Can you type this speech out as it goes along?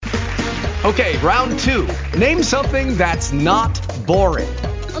Okay, round two. Name something that's not boring.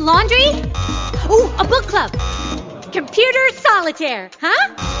 A laundry? Ooh, a book club. Computer solitaire,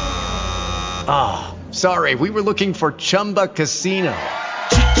 huh? Ah, sorry, we were looking for Chumba Casino.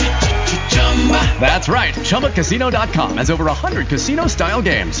 That's right, ChumbaCasino.com has over 100 casino-style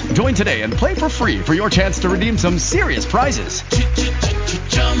games. Join today and play for free for your chance to redeem some serious prizes.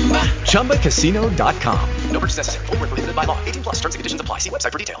 ChumbaCasino.com. No purchase necessary. Void where prohibited by law. 18 plus. Terms and conditions apply. See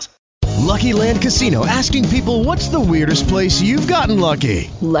website for details. Lucky Land Casino, asking people, what's the weirdest place you've gotten lucky?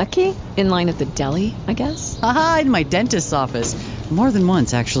 Lucky? In line at the deli, I guess? Aha, in my dentist's office. More than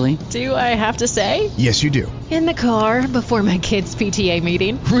once, actually. Do I have to say? Yes, you do. In the car before my kids' PTA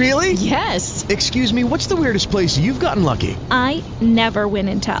meeting. Really? Yes. Excuse me, what's the weirdest place you've gotten lucky? I never win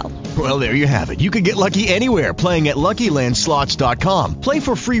and tell. Well, there you have it. You can get lucky anywhere, playing at LuckyLandSlots.com. Play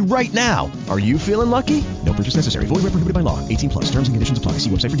for free right now. Are you feeling lucky? No purchase necessary. Void where prohibited by law. 18 plus. Terms and conditions apply. See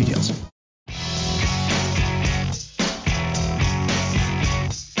website for details.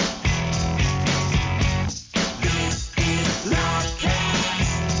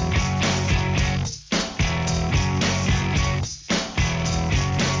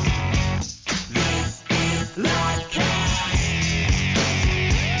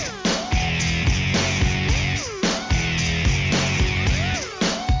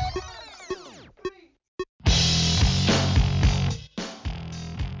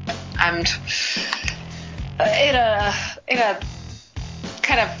 I'm in a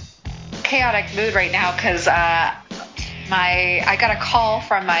kind of chaotic mood right now because I got a call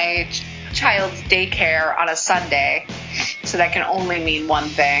from my child's daycare on a Sunday, so that can only mean one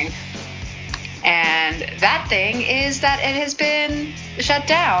thing, and that thing is that it has been shut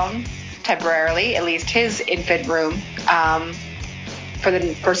down temporarily, at least his infant room, for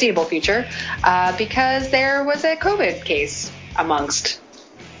the foreseeable future, because there was a COVID case amongst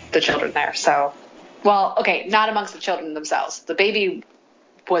the children there. So, well, okay, not amongst the children themselves. The baby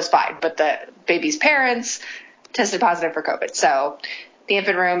was fine, but the baby's parents tested positive for COVID. So the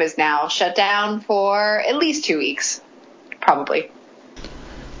infant room is now shut down for at least 2 weeks, probably.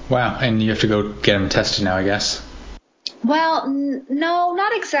 Wow, and you have to go get him tested now, I guess. Well, no,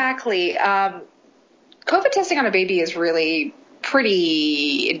 not exactly. COVID testing on a baby is really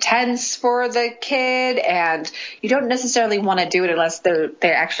pretty intense for the kid, and you don't necessarily want to do it unless they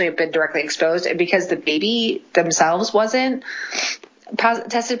actually have been directly exposed. And because the baby themselves wasn't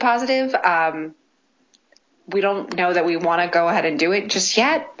tested positive, we don't know that we want to go ahead and do it just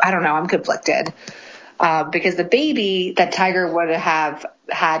yet. I don't know. I'm conflicted because the baby that Tiger would have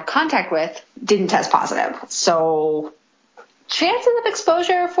had contact with didn't test positive. So chances of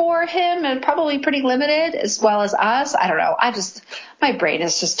exposure for him are probably pretty limited, as well as us. I don't know. My brain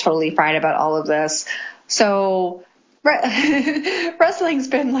is just totally fried about all of this. So wrestling's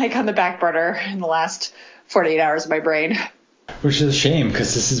been like on the back burner in the last 48 hours of my brain. Which is a shame,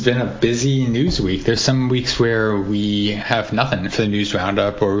 because this has been a busy news week. There's some weeks where we have nothing for the news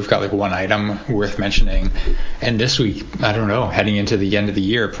roundup, or we've got like one item worth mentioning. And this week, I don't know, heading into the end of the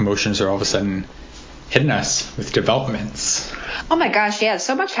year, promotions are all of a sudden hitting us with developments. Oh my gosh, yeah,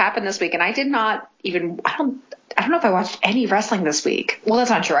 so much happened this week, and I don't know if I watched any wrestling this week. Well, that's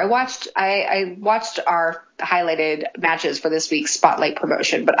not true. I watched our highlighted matches for this week's Spotlight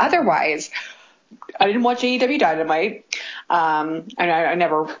promotion, but otherwise, I didn't watch AEW Dynamite. I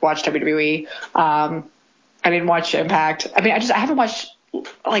never watched WWE. I didn't watch Impact. I mean, I haven't watched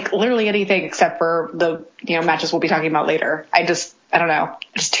like literally anything except for the matches we'll be talking about later. I don't know. I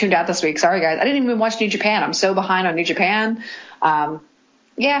just tuned out this week. Sorry, guys. I didn't even watch New Japan. I'm so behind on New Japan.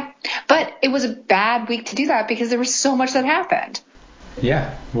 Yeah, but it was a bad week to do that because there was so much that happened.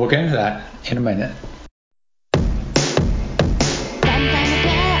 Yeah, we'll get into that in a minute.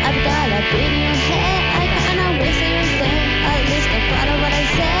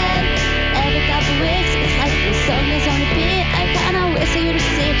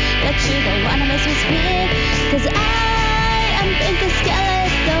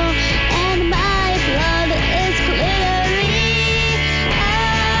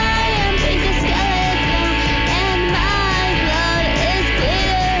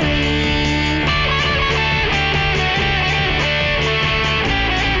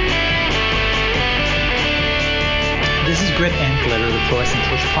 Grit and Glitter, the Pro Wrestling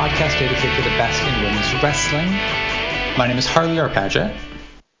Torch podcast dedicated to the best in women's wrestling. My name is Harley Arpagia.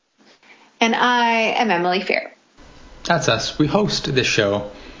 And I am Emily Fair. That's us. We host this show,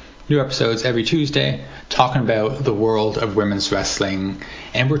 new episodes every Tuesday, talking about the world of women's wrestling.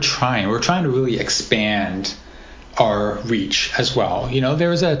 And we're trying to really expand our reach as well. There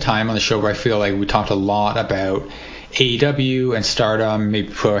was a time on the show where I feel like we talked a lot about AEW and Stardom,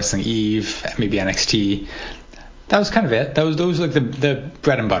 maybe Pro Wrestling Eve, maybe NXT. That was kind of it. Those were like the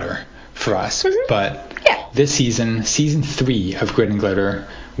bread and butter for us. Mm-hmm. But this season 3 of Grit and Glitter,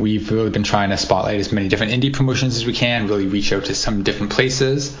 we've really been trying to spotlight as many different indie promotions as we can, really reach out to some different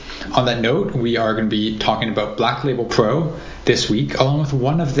places. On that note, we are going to be talking about Black Label Pro this week, along with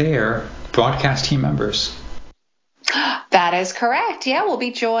one of their broadcast team members. That is correct. Yeah, we'll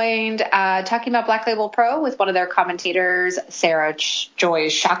be joined talking about Black Label Pro with one of their commentators, Sarah Joy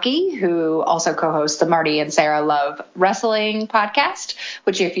Shockey, who also co-hosts the Marty and Sarah Love Wrestling podcast,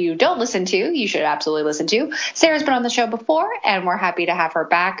 which if you don't listen to, you should absolutely listen to. Sarah's been on the show before, and we're happy to have her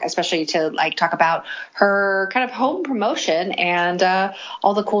back, especially to talk about her kind of home promotion and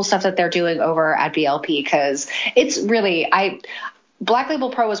all the cool stuff that they're doing over at BLP, because it's really Black Label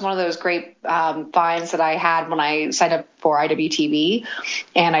Pro was one of those great finds that I had when I signed up for IWTV,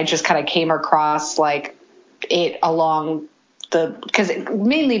 and I just kind of came across it along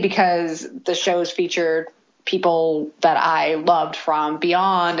mainly because the shows featured people that I loved from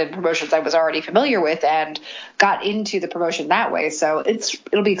Beyond and promotions I was already familiar with, and got into the promotion that way. So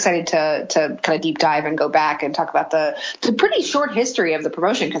it'll be exciting to kind of deep dive and go back and talk about the pretty short history of the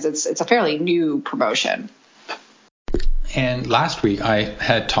promotion, because it's a fairly new promotion. And last week, I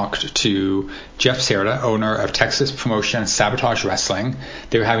had talked to Jeff Serta, owner of Texas promotion Sabotage Wrestling.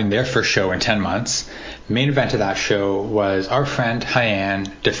 They were having their first show in 10 months. Main event of that show was our friend Hyann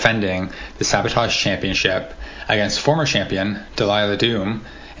defending the Sabotage Championship against former champion Delilah Doom.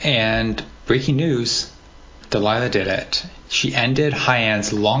 And breaking news, Delilah did it. She ended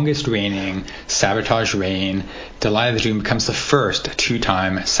Hyann's longest reigning Sabotage reign. Delilah Doom becomes the first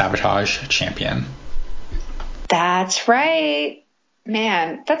 2-time Sabotage champion. That's right.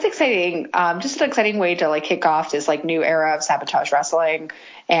 Man, that's exciting. Just an exciting way to kick off this new era of Sabotage Wrestling.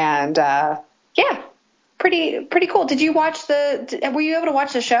 And pretty cool. Did you watch were you able to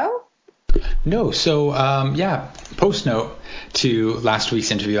watch the show? No. So, post note to last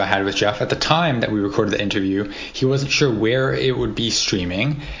week's interview I had with Jeff. At the time that we recorded the interview, he wasn't sure where it would be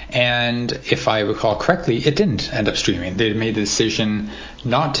streaming. And if I recall correctly, it didn't end up streaming. They made the decision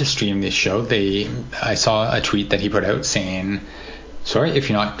not to stream this show. I saw a tweet that he put out saying, sorry, if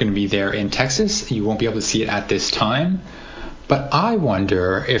you're not going to be there in Texas, you won't be able to see it at this time. But I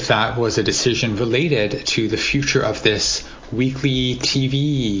wonder if that was a decision related to the future of this weekly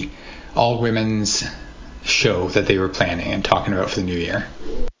TV all-women's show that they were planning and talking about for the new year.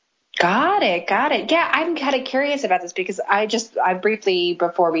 Got it. Yeah, I'm kind of curious about this because I briefly,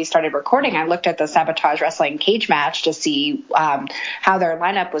 before we started recording, I looked at the Sabotage Wrestling cage match to see how their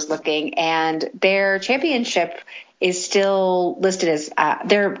lineup was looking, and their championship is still listed as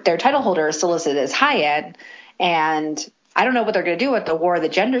their title holder is still listed as Hyann, and I don't know what they're going to do with the War of the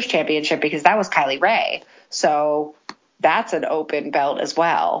Genders championship, because that was Kylie Rae, so that's an open belt as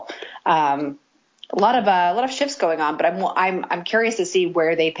well. A lot of shifts going on, but I'm curious to see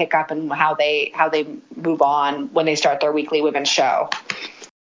where they pick up and how they move on when they start their weekly women's show.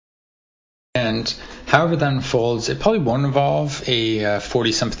 And however that unfolds, it probably won't involve a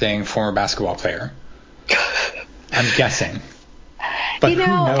 40-something former basketball player. I'm guessing. But who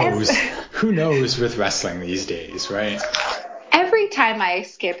knows? Who knows with wrestling these days, right? Every time I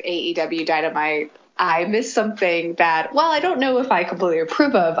skip AEW Dynamite, I miss something that, I don't know if I completely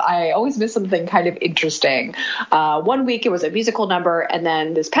approve of. I always miss something kind of interesting. One week it was a musical number, and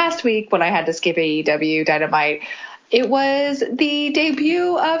then this past week when I had to skip AEW Dynamite, it was the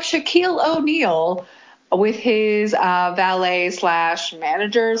debut of Shaquille O'Neal with his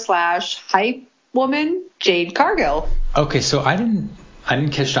valet/manager/hype woman, Jade Cargill. Okay, so I didn't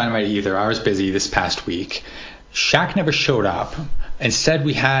catch Dynamite either. I was busy this past week. Shaq never showed up. Instead,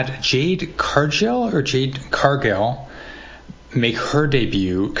 we had Jade Cargill make her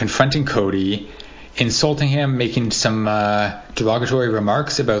debut, confronting Cody, insulting him, making some derogatory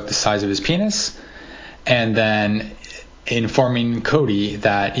remarks about the size of his penis, and then informing Cody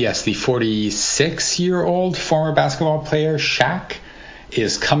that, yes, the 46-year-old former basketball player, Shaq,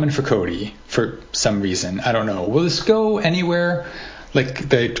 is coming for Cody for some reason. I don't know. Will this go anywhere like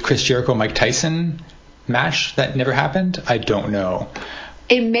the Chris Jericho-Mike Tyson match that never happened? I don't know.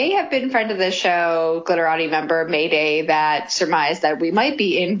 It may have been friend of the show, Glitterati member Mayday, that surmised that we might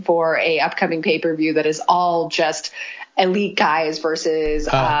be in for a upcoming pay-per-view that is all just elite guys versus...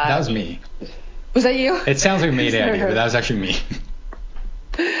 that was me. Was that you? It sounds like a Mayday idea, but that was actually me.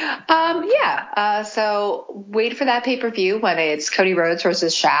 So wait for that pay-per-view when it's Cody Rhodes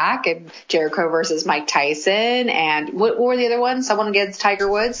versus Shaq and Jericho versus Mike Tyson. And what were the other ones? Someone against Tiger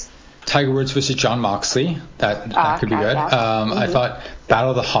Woods? Tiger Woods versus John Moxley. That could be good. I thought Battle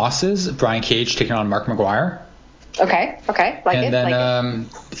of the Hosses, Brian Cage taking on Mark McGuire. Okay. And then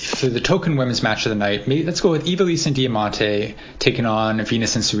for the token women's match of the night, let's go with Ivelisse and Diamante taking on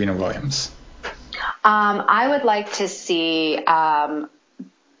Venus and Serena Williams. I would like to see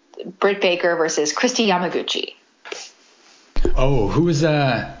Britt Baker versus Christy Yamaguchi. Oh, who is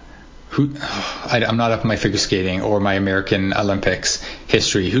that? I'm not up on my figure skating or my American Olympics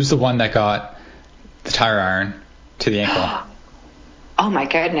history. Who's the one that got the tire iron to the ankle? Oh my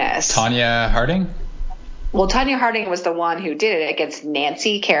goodness. Tonya Harding? Well, Tonya Harding was the one who did it against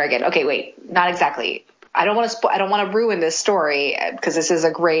Nancy Kerrigan. Okay, wait, not exactly. I don't want to ruin this story because this is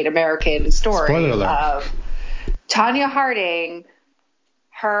a great American story. Spoiler alert. Tonya Harding,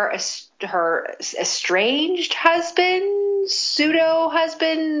 her estranged husband, pseudo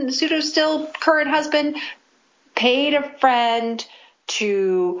still current husband, paid a friend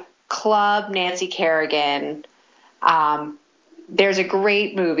to club Nancy Kerrigan. There's a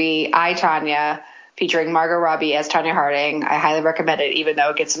great movie, I, Tonya, featuring Margot Robbie as Tonya Harding. I highly recommend it, even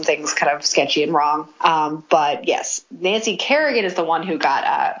though it gets some things kind of sketchy and wrong. But yes, Nancy Kerrigan is the one who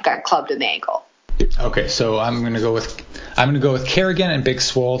got clubbed in the ankle. Okay, so I'm gonna go with Kerrigan and Big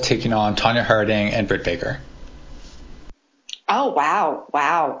Swole taking on Tonya Harding and Britt Baker. Oh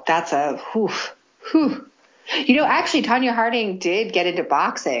wow, that's a whew. You know, actually, Tonya Harding did get into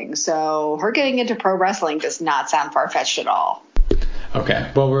boxing, so her getting into pro wrestling does not sound far-fetched at all.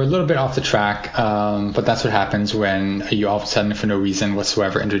 Okay, well, we're a little bit off the track, but that's what happens when you all of a sudden, for no reason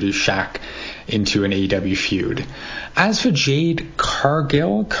whatsoever, introduce Shaq into an AEW feud. As for Jade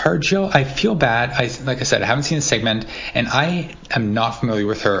Cargill, I feel bad. Like I said, I haven't seen the segment, and I am not familiar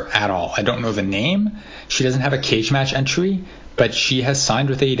with her at all. I don't know the name. She doesn't have a cage match entry, but she has signed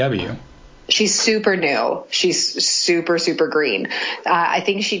with AEW. She's super new. She's super, super green. I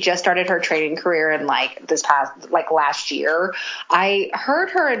think she just started her training career in last year. I heard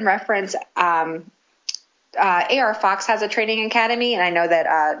her in reference. AR Fox has a training academy, and I know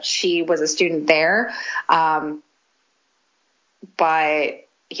that she was a student there. But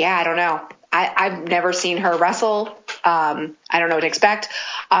yeah, I don't know. I've never seen her wrestle. I don't know what to expect.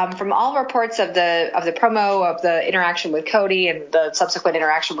 From all reports of the promo of the interaction with Cody and the subsequent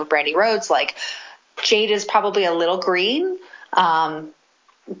interaction with Brandy Rhodes, like Jade is probably a little green.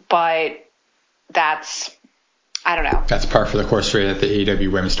 But that's, I don't know. That's par for the course for the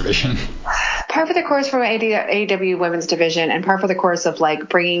AEW women's division. Par for the course for AEW women's division, and par for the course of like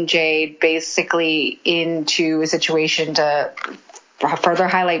bringing Jade basically into a situation to further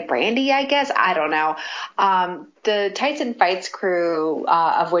highlight Brandy, I guess. I don't know. The Tights and Fights crew,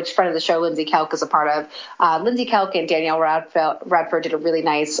 of which friend of the show Lindsay Kelk is a part of, Lindsay Kelk and Danielle Radford did a really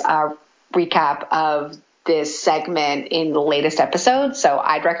nice recap of this segment in the latest episode. So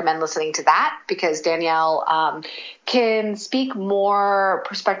I'd recommend listening to that because Danielle can speak more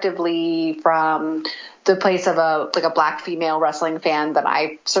prospectively from the place of a black female wrestling fan that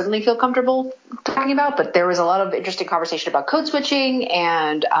I certainly feel comfortable talking about. But there was a lot of interesting conversation about code switching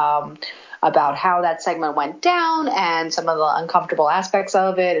and about how that segment went down and some of the uncomfortable aspects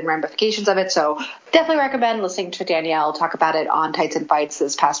of it and ramifications of it. So definitely recommend listening to Danielle talk about it on Tights and Fights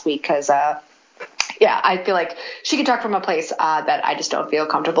this past week because yeah, I feel like she can talk from a place that I just don't feel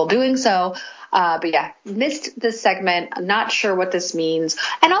comfortable doing so. But yeah, missed this segment. I'm not sure what this means.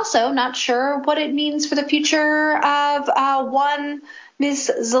 And also not sure what it means for the future of one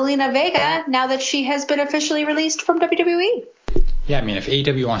Miss Zelina Vega now that she has been officially released from WWE. Yeah, I mean, if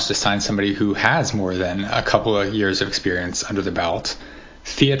AEW wants to sign somebody who has more than a couple of years of experience under the belt,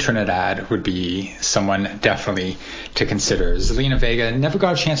 Thea Trinidad would be someone definitely to consider. Zelina Vega never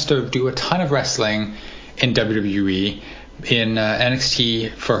got a chance to do a ton of wrestling in WWE. In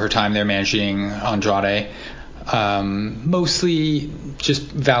NXT for her time there managing Andrade, mostly just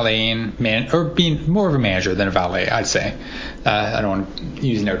valeting, or being more of a manager than a valet, I'd say. I don't want to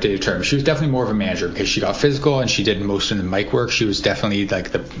use an outdated term. She was definitely more of a manager because she got physical and she did most of the mic work. She was definitely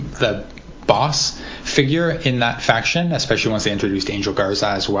like the boss figure in that faction, especially once they introduced Angel Garza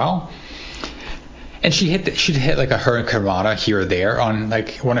as well. And she'd hit like a Hurricanrana here or there on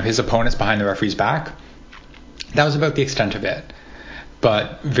like one of his opponents behind the referee's back. That was about the extent of it.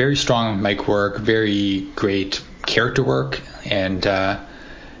 But very strong mic work, very great character work, and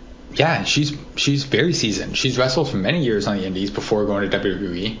yeah, she's very seasoned. She's wrestled for many years on the indies before going to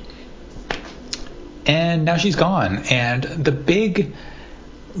WWE. And now she's gone. And the big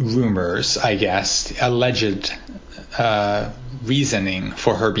rumors, I guess, alleged reasoning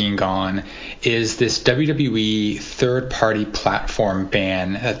for her being gone is this WWE third-party platform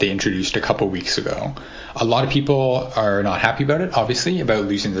ban that they introduced a couple weeks ago. A lot of people are not happy about it, obviously, about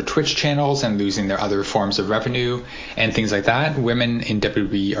losing their Twitch channels and losing their other forms of revenue and things like that. Women in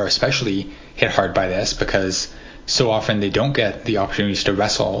WWE are especially hit hard by this because so often they don't get the opportunities to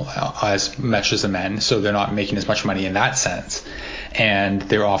wrestle as much as the men, so they're not making as much money in that sense. And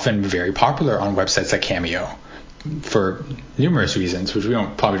they're often very popular on websites like Cameo for numerous reasons, which we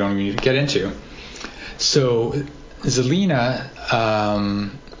probably don't even need to get into. So Zelina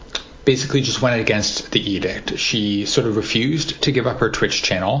basically just went against the edict. She sort of refused to give up her Twitch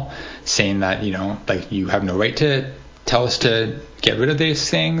channel, saying that, you have no right to tell us to get rid of these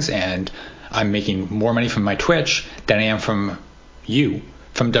things, and I'm making more money from my Twitch than I am from you,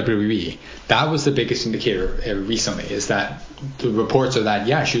 from WWE. That was the biggest indicator recently, is that the reports are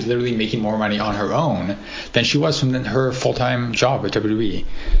that, she was literally making more money on her own than she was from her full-time job at WWE.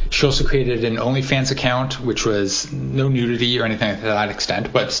 She also created an OnlyFans account, which was no nudity or anything to that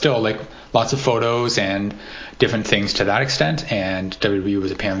extent, but still lots of photos and different things to that extent, and WWE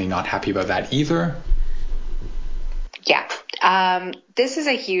was apparently not happy about that either. Yeah. This is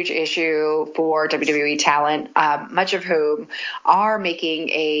a huge issue for WWE talent, much of whom are making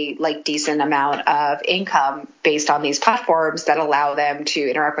a decent amount of income based on these platforms that allow them to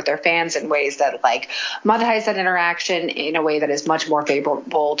interact with their fans in ways that monetize that interaction in a way that is much more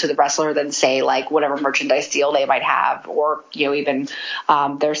favorable to the wrestler than, say, whatever merchandise deal they might have, or even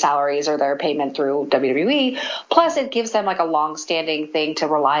their salaries or their payment through WWE. Plus, it gives them a long-standing thing to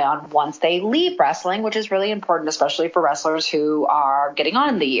rely on once they leave wrestling, which is really important, especially for wrestlers who are getting on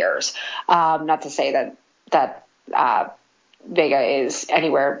in the years. Not to say that Vega is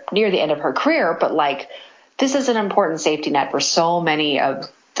anywhere near the end of her career, but this is an important safety net for so many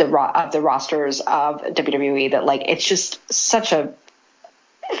of the rosters of WWE that it's just such a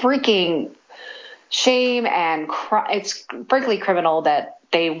freaking shame, and it's frankly criminal that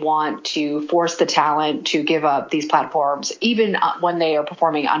they want to force the talent to give up these platforms, even when they are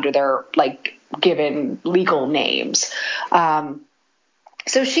performing under their given legal names.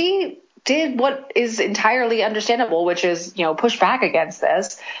 So she did what is entirely understandable, which is, push back against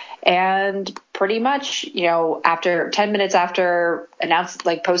this. And pretty much, after 10 minutes after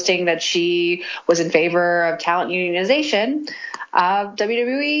posting that she was in favor of talent unionization,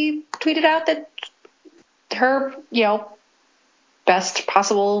 WWE tweeted out that her, best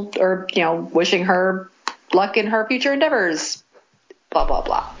possible, or, wishing her luck in her future endeavors, blah, blah,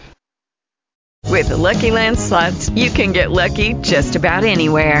 blah. With the Lucky Land Slots, you can get lucky just about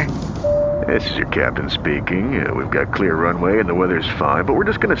anywhere. This is your captain speaking. We've got clear runway and the weather's fine, but we're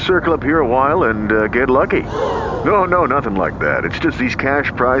just going to circle up here a while and get lucky. No, nothing like that. It's just these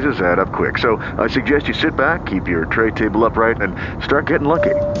cash prizes add up quick. So I suggest you sit back, keep your tray table upright, and start getting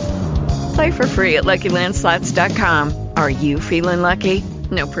lucky. Play for free at LuckyLandSlots.com. Are you feeling lucky?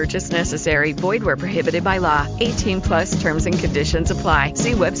 No purchase necessary. Void where prohibited by law. 18+ terms and conditions apply.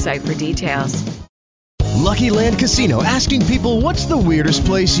 See website for details. Lucky Land Casino, asking people, what's the weirdest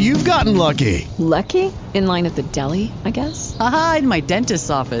place you've gotten lucky? Lucky? In line at the deli, I guess? Aha, in my dentist's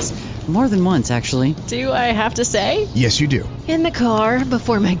office. More than once, actually. Do I have to say? Yes, you do. In the car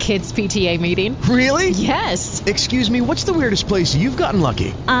before my kids' PTA meeting. Really? Yes. Excuse me, what's the weirdest place you've gotten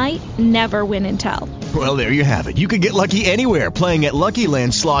lucky? I never win and tell. Well, there you have it. You can get lucky anywhere, playing at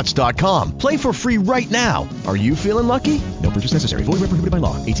LuckyLandSlots.com. Play for free right now. Are you feeling lucky? No purchase necessary. Void where prohibited by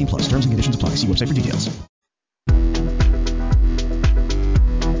law. 18+. Terms and conditions apply. See website for details.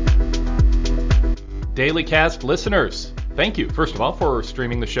 Daily Cast listeners, thank you, first of all, for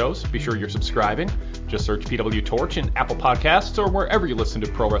streaming the shows. Be sure you're subscribing. Just search PW Torch in Apple Podcasts or wherever you listen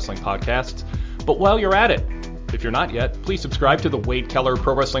to pro wrestling podcasts. But while you're at it, if you're not yet, please subscribe to the Wade Keller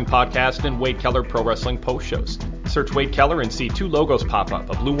Pro Wrestling Podcast and Wade Keller Pro Wrestling Post Shows. Search Wade Keller and see two logos pop up,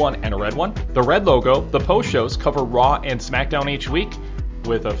 a blue one and a red one. The red logo, the post shows, cover Raw and SmackDown each week,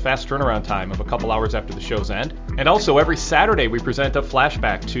 with a fast turnaround time of a couple hours after the show's end. And also every Saturday we present a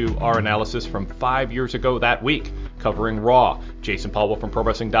flashback to our analysis from 5 years ago that week, covering Raw. Jason Paul from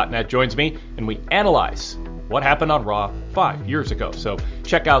ProWrestling.net joins me, and we analyze what happened on Raw 5 years ago. So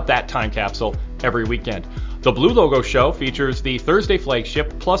check out that time capsule every weekend. The Blue Logo Show features the Thursday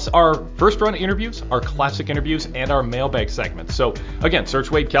flagship, plus our first run interviews, our classic interviews, and our mailbag segments. So again,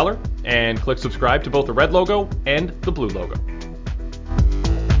 search Wade Keller and click subscribe to both the red logo and the blue logo.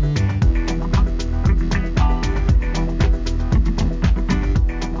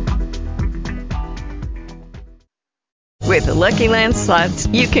 With the Lucky Land Slots,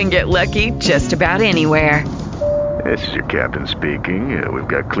 you can get lucky just about anywhere. This is your captain speaking. We've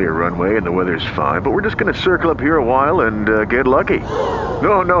got clear runway and the weather's fine, but we're just going to circle up here a while and get lucky.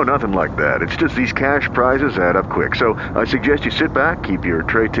 No, nothing like that. It's just these cash prizes add up quick. So I suggest you sit back, keep your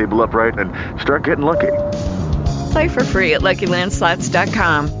tray table upright, and start getting lucky. Play for free at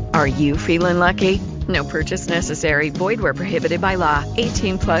LuckyLandSlots.com. Are you feeling lucky? No purchase necessary. Void where prohibited by law.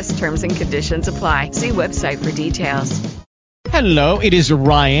 18 plus terms and conditions apply. See website for details. Hello, it is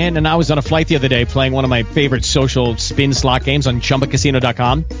Ryan, and I was on a flight the other day playing one of my favorite social spin slot games on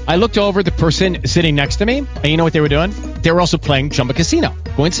ChumbaCasino.com. I looked over at the person sitting next to me, and you know what they were doing? They were also playing Chumba Casino.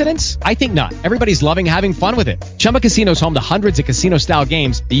 Coincidence? I think not. Everybody's loving having fun with it. Chumba Casino is home to hundreds of casino-style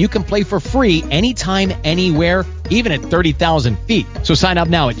games that you can play for free anytime, anywhere, even at 30,000 feet. So sign up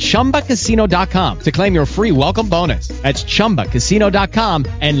now at ChumbaCasino.com to claim your free welcome bonus. That's ChumbaCasino.com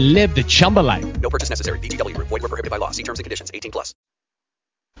and live the Chumba life. No purchase necessary. VGW. Void where prohibited by law. See terms and conditions. 18 plus.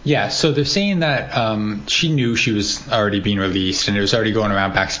 Yeah, so they're saying that she knew she was already being released, and it was already going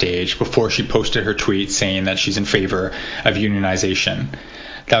around backstage before she posted her tweet saying that she's in favor of unionization.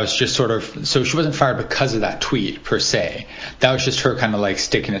 That was just sort of, so she wasn't fired because of that tweet per se. That was just her kind of like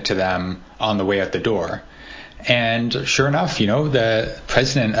sticking it to them on the way out the door. And sure enough, you know, the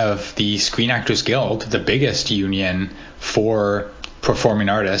president of the Screen Actors Guild, the biggest union for performing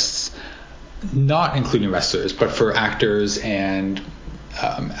artists, not including wrestlers, but for actors and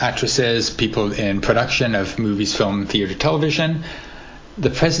actresses, people in production of movies, film, theater, television, the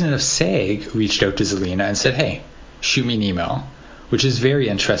president of SAG reached out to Zelina and said, hey, shoot me an email, which is very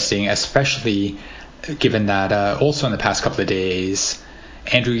interesting, especially given that also in the past couple of days,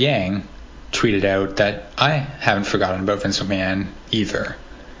 Andrew Yang tweeted out that I haven't forgotten about Vince McMahon either.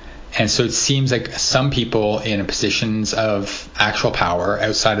 And so it seems like some people in positions of actual power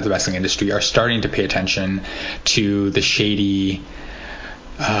outside of the wrestling industry are starting to pay attention to the shady,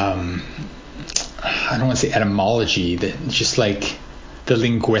 I don't want to say etymology, that just like the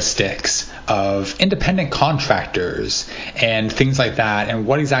linguistics of independent contractors and things like that, and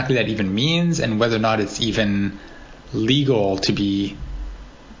what exactly that even means, and whether or not it's even legal to be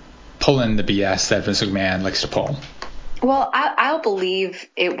pulling the BS that Vince McMahon likes to pull. Well, I'll believe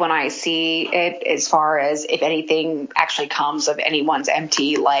it when I see it, as far as if anything actually comes of anyone's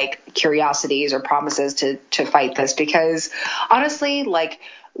empty like curiosities or promises to fight this, because honestly, like,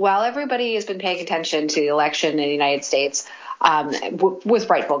 while everybody has been paying attention to the election in the United States with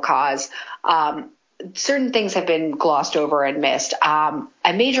rightful cause, certain things have been glossed over and missed. A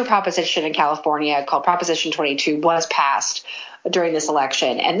major proposition in California called Proposition 22 was passed during this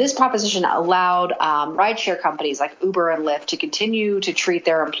election. And this proposition allowed rideshare companies like Uber and Lyft to continue to treat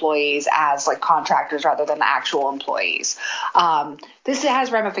their employees as like contractors rather than the actual employees. This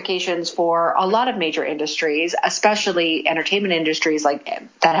has ramifications for a lot of major industries, especially entertainment industries like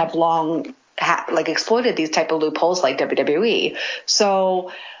that have long exploited these type of loopholes like WWE.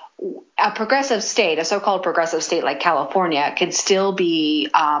 So a progressive state, a so-called progressive state like California, can still be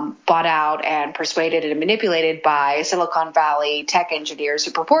bought out and persuaded and manipulated by Silicon Valley tech engineers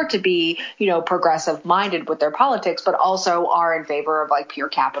who purport to be, you know, progressive minded with their politics, but also are in favor of like pure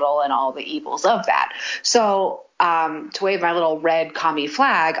capital and all the evils of that. So to wave my little red commie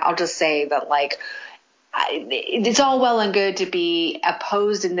flag, I'll just say that like, it's all well and good to be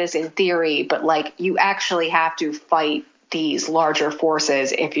opposed in this in theory, but like you actually have to fight these larger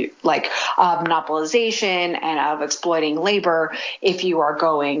forces, if you like, of monopolization and of exploiting labor, if you are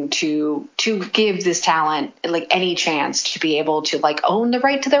going to give this talent like any chance to be able to like own the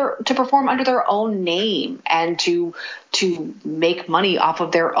right to perform under their own name and to make money off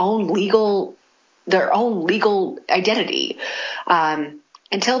of their own legal identity.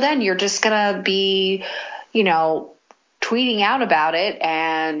 Until then, you're just gonna be, you know, tweeting out about it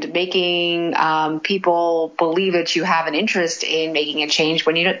and making people believe that you have an interest in making a change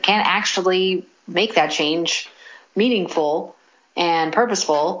when you can't actually make that change meaningful and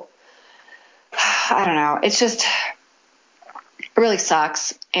purposeful. I don't know. It's just, it really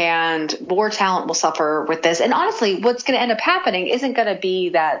sucks. And more talent will suffer with this. And honestly, what's going to end up happening isn't going to be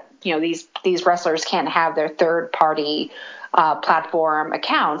that, you know, these wrestlers can't have their third party platform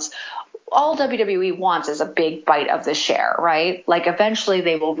accounts. All WWE wants is a big bite of the share, right? Like eventually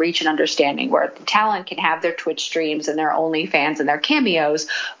they will reach an understanding where the talent can have their Twitch streams and their OnlyFans and their cameos,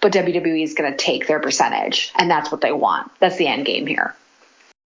 but WWE is going to take their percentage. And that's what they want. That's the end game here.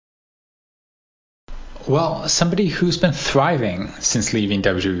 Well, somebody who's been thriving since leaving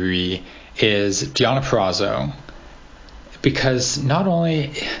WWE is Deonna Purrazzo, because not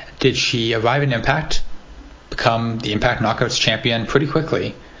only did she arrive in Impact, become the Impact Knockouts champion pretty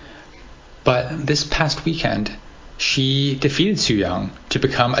quickly, but this past weekend, she defeated Su Yung to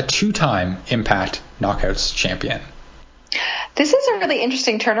become a 2-time Impact Knockouts champion. This is a really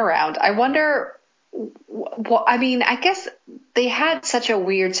interesting turnaround. I wonder, I mean, I guess they had such a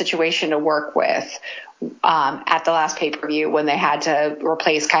weird situation to work with at the last pay-per-view when they had to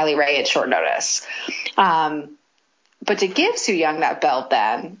replace Kylie Rae at short notice. But to give Su Yung that belt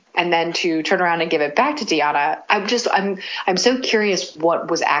then, and then to turn around and give it back to Deonna, I'm so curious what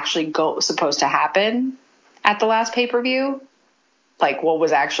was actually supposed to happen at the last pay-per-view. Like what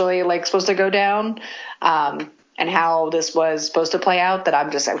was actually like supposed to go down, and how this was supposed to play out, that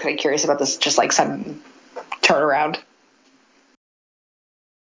I'm kind of curious about this, just like some turnaround.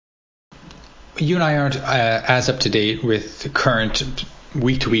 You and I aren't as up to date with current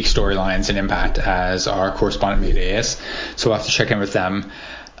week-to-week storylines and Impact as our correspondent Mayday is, so we'll have to check in with them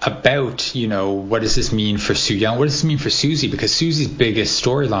about, what does this mean for Su Yung? What does this mean for Susie? Because Susie's biggest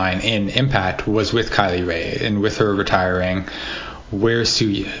storyline in Impact was with Kylie Rae, and with her retiring. Where's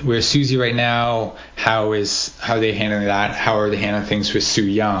Susie right now? How are they handling that? How are they handling things with Su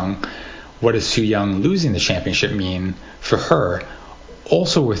Yung? What does Su Yung losing the championship mean for her?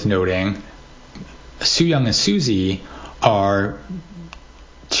 Also worth noting, Su Yung and Susie are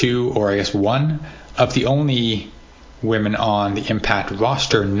two, or I guess one, of the only women on the Impact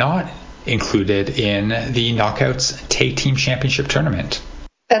roster not included in the Knockouts Tag Team Championship tournament.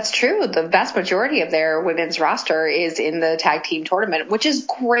 That's true. The vast majority of their women's roster is in the tag team tournament, which is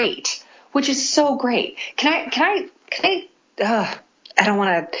great. Which is so great. I don't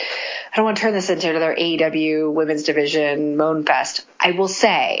want to turn this into another AEW women's division moan fest. I will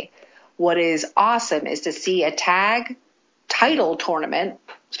say, what is awesome is to see a tag title tournament,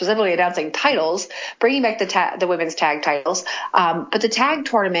 specifically announcing titles, bringing back the women's tag titles, but the tag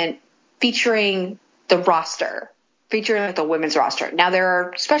tournament featuring the roster. Featuring the women's roster. Now, there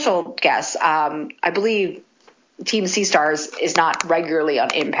are special guests. I believe Team Sea-Stars is not regularly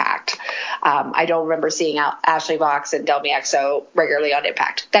on Impact. I don't remember seeing Ashley Vox and Del Miexo regularly on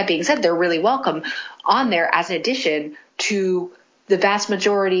Impact. That being said, they're really welcome on there as an addition to the vast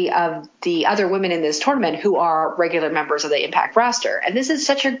majority of the other women in this tournament who are regular members of the Impact roster. And this is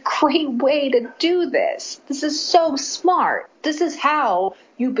such a great way to do this. This is so smart. This is how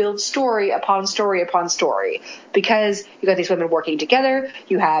you build story upon story upon story, because you got these women working together.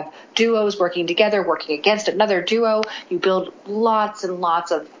 You have duos working together, working against another duo. You build lots and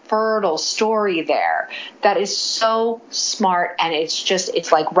lots of fertile story there. That is so smart. And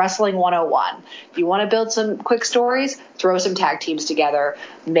it's like wrestling 101. You want to build some quick stories, throw some tag teams together,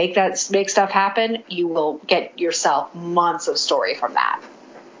 make stuff happen. You will get yourself months of story from that.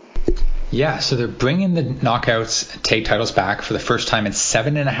 Yeah, so they're bringing the Knockouts tag titles back for the first time in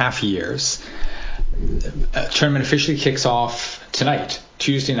 7.5 years. The tournament officially kicks off tonight,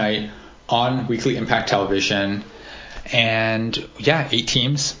 Tuesday night, on Weekly Impact Television. And 8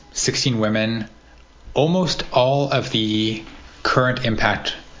 teams, 16 women, almost all of the current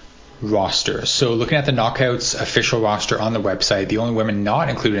Impact roster. So looking at the Knockouts official roster on the website, the only women not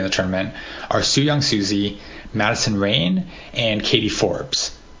included in the tournament are Su Yung Susie, Madison Rayne, and Katie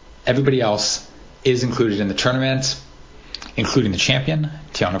Forbes. Everybody else is included in the tournament, including the champion,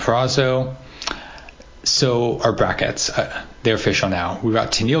 Tiana Purrazzo. So our brackets, they're official now. We've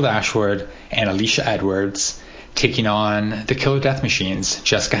got Tenille Dashwood and Alicia Edwards taking on the Killer Death Machines,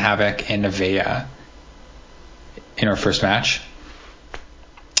 Jessica Havoc and Nevaeh, in our first match.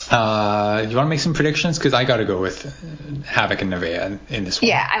 You want to make some predictions? Because I got to go with Havoc and Nevaeh in this one.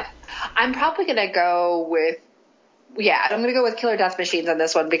 Yeah, I'm probably going to go with... Yeah, I'm going to go with Killer Death Machines on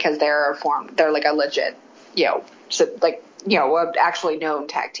this one because they're like a legit, actually known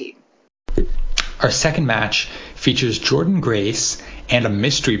tag team. Our second match features Jordynne Grace and a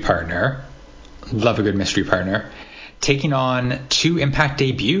mystery partner, love a good mystery partner, taking on 2 Impact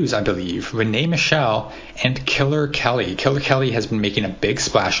debuts, I believe, Renee Michelle and Killer Kelly. Killer Kelly has been making a big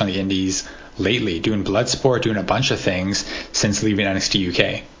splash on the indies lately, doing Bloodsport, doing a bunch of things since leaving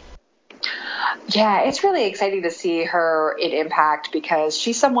NXT UK. Yeah, it's really exciting to see her in Impact because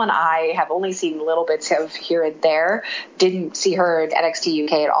she's someone I have only seen little bits of here and there. Didn't see her in NXT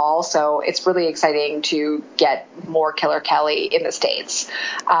UK at all, so it's really exciting to get more Killer Kelly in the States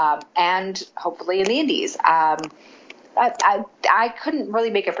and hopefully in the Indies. I couldn't really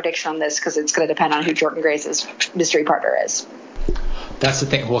make a prediction on this because it's going to depend on who Jordynne Grace's mystery partner is. That's the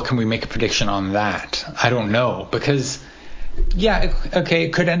thing. Well, can we make a prediction on that? I don't know because... Yeah, okay,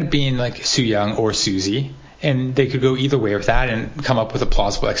 it could end up being like Su Yung or Susie, and they could go either way with that and come up with a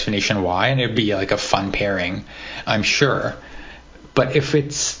plausible explanation why, and it'd be like a fun pairing, I'm sure. But if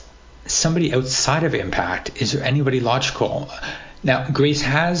it's somebody outside of Impact, is there anybody logical? Now, Grace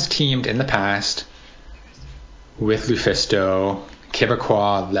has teamed in the past with Lufisto,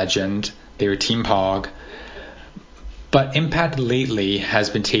 Quebecois legend, they were Team Pog, but Impact lately has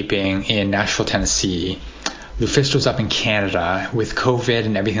been taping in Nashville, Tennessee. Lufisto's up in Canada with COVID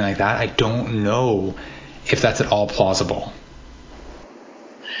and everything like that. I don't know if that's at all plausible.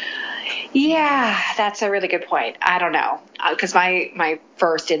 Yeah, that's a really good point. I don't know. Because my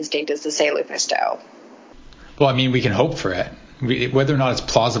first instinct is to say Lufisto. Well, I mean, we can hope for it. Whether or not it's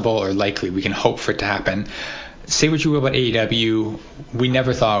plausible or likely, we can hope for it to happen. Say what you will about AEW, we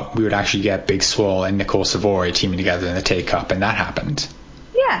never thought we would actually get Big Swole and Nicole Savoy teaming together in the Tay Cup, and that happened.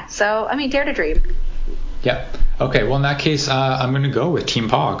 Yeah, so, I mean, dare to dream. Yeah. Okay, well, in that case, I'm going to go with Team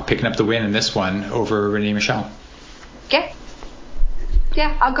Pog, picking up the win in this one over Renee Michelle.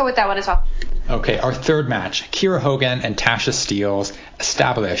 Yeah, I'll go with that one as well. Okay, our third match, Kiera Hogan and Tasha Steelz,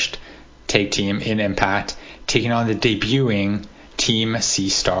 established tag team in Impact, taking on the debuting Team Sea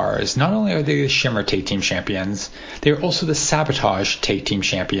Stars. Not only are they the Shimmer Tag Team Champions, they are also the Sabotage Tag Team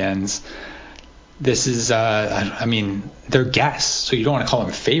Champions. This is, they're guests, so you don't want to call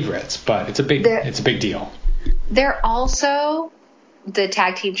them favorites, but it's a big deal. They're also the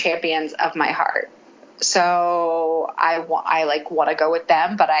tag team champions of my heart. So I want to go with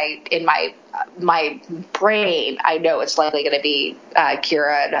them, but in my brain, I know it's likely going to be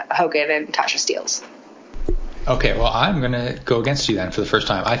Kiera and Hogan and Tasha Steelz. Okay, well, I'm going to go against you then for the first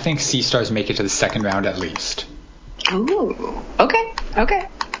time. I think Sea Stars make it to the second round at least. Ooh, okay.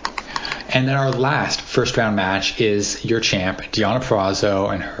 And then our last first round match is your champ, Deonna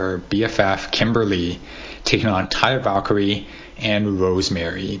Purrazzo, and her BFF, Kimberly, taking on Taya Valkyrie and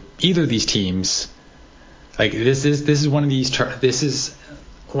Rosemary. Either of these teams, like this is one of these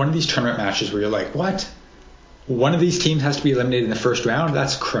tournament matches where you're like, what? One of these teams has to be eliminated in the first round?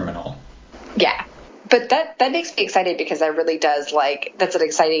 That's criminal. Yeah. But that makes me excited because that really does, like, that's an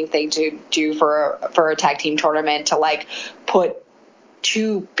exciting thing to do for a tag team tournament, to like put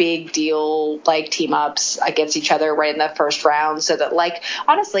two big deal like team ups against each other right in the first round, so that, like,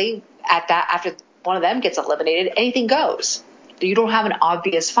 honestly, after one of them gets eliminated, anything goes. You don't have an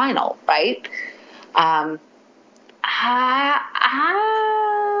obvious final, right? I'm gonna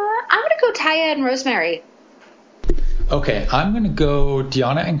go Taya and Rosemary. Okay, I'm going to go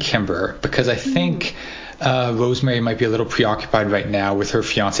Deonna and Kimber because I think Rosemary might be a little preoccupied right now with her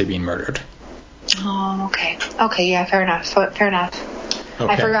fiance being murdered. Oh, okay. Okay, yeah, fair enough. Okay.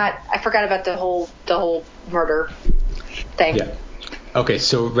 I forgot about the whole murder thing. Yeah. Okay,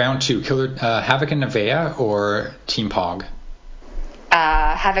 so round two, Havoc and Nevaeh or Team Pog?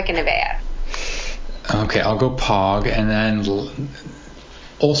 Havoc and Nevaeh. Okay, I'll go Pog, and then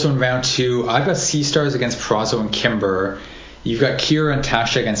also in round two, I've got Sea Stars against Purrazzo and Kimber. You've got Kiera and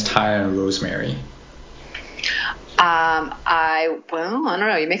Tasha against Taya and Rosemary. I don't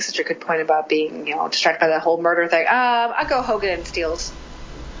know. You make such a good point about being, distracted by that whole murder thing. I'll go Hogan and Steelz.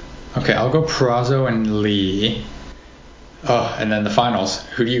 Okay, I'll go Purrazzo and Lee. Oh, and then the finals.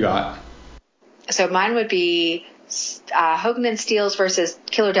 Who do you got? So mine would be Hogan and Steelz versus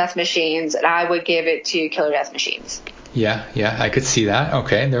Killer Death Machines, and I would give it to Killer Death Machines. Yeah, I could see that.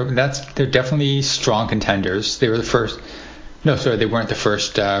 Okay, they're definitely strong contenders. They were the first. No, sorry, they weren't the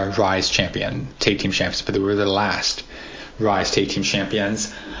first Rise champion, tag team champions, but they were the last Rise tag team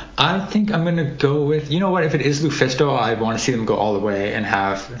champions. I think I'm gonna go with. You know what? If it is Lufisto, I want to see them go all the way and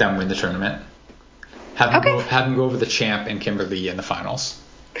have them win the tournament. Have them go over the champ and Kimberly in the finals.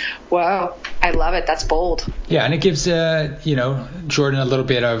 Wow, I love it. That's bold. Yeah, and it gives Jordan a little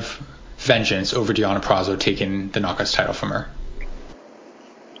bit of vengeance over Deonna Purrazzo taking the Knockouts title from her.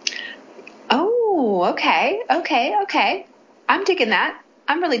 Oh, okay. I'm digging that.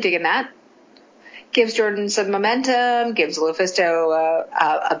 I'm really digging that. Gives Jordan some momentum, gives Lufisto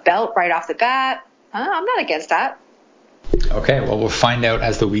a belt right off the bat. I'm not against that. Okay, well, we'll find out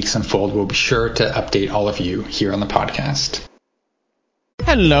as the weeks unfold. We'll be sure to update all of you here on the podcast.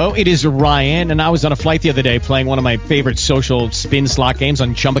 Hello, it is Ryan, and I was on a flight the other day playing one of my favorite social spin slot games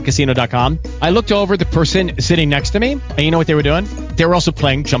on ChumbaCasino.com. I looked over at the person sitting next to me, and you know what they were doing? They were also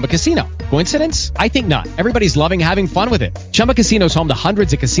playing Chumba Casino. Coincidence? I think not. Everybody's loving having fun with it. Chumba Casino is home to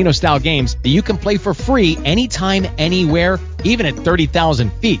hundreds of casino-style games that you can play for free anytime, anywhere, even at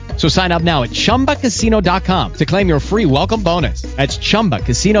 30,000 feet. So sign up now at ChumbaCasino.com to claim your free welcome bonus. That's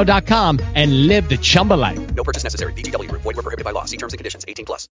ChumbaCasino.com and live the Chumba life. No purchase necessary. VGW. Void where prohibited by law. See terms and conditions.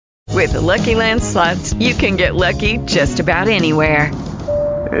 18+. With the Lucky Land Slots, you can get lucky just about anywhere.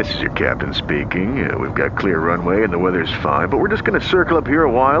 This is your captain speaking. We've got clear runway and the weather's fine, but we're just going to circle up here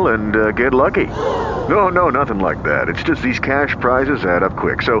a while and get lucky. No, nothing like that. It's just these cash prizes add up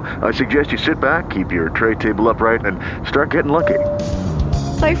quick. So I suggest you sit back, keep your tray table upright, and start getting lucky.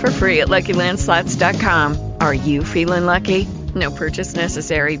 Play for free at LuckyLandSlots.com. Are you feeling lucky? No purchase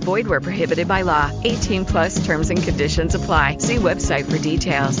necessary. Void where prohibited by law. 18+ terms and conditions apply. See website for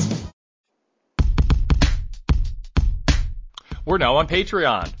details. We're now on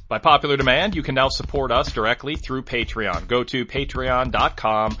Patreon. By popular demand, you can now support us directly through Patreon. Go to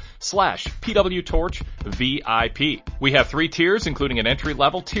patreon.com/PWTorchVIP. We have 3 tiers, including an entry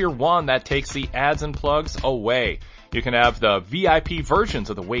level. Tier 1 that takes the ads and plugs away. You can have the VIP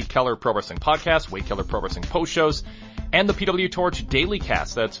versions of the Wade Keller Pro Wrestling Podcast, Wade Keller Pro Wrestling Post Shows, and the PW Torch Daily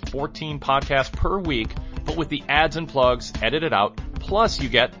Cast. That's 14 podcasts per week, but with the ads and plugs edited out. Plus, you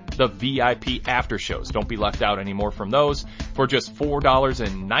get the VIP after shows. Don't be left out anymore from those for just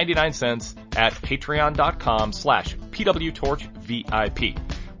 $4.99 at patreon.com/PWTorchVIP.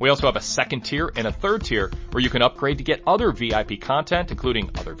 We also have a second tier and a third tier where you can upgrade to get other VIP content,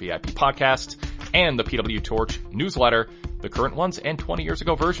 including other VIP podcasts and the PW Torch newsletter, the current ones and 20 years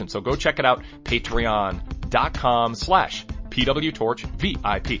ago version. So go check it out,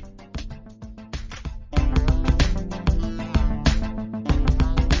 patreon.com/PWTorchVIP.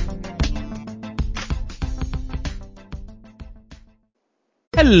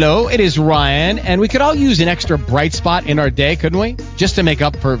 Hello, it is Ryan, and we could all use an extra bright spot in our day, couldn't we? Just to make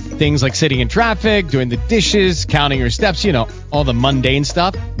up for things like sitting in traffic, doing the dishes, counting your steps, you know, all the mundane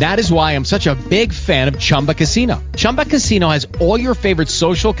stuff. That is why I'm such a big fan of Chumba Casino. Chumba Casino has all your favorite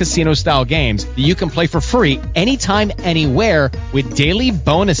social casino-style games that you can play for free anytime, anywhere with daily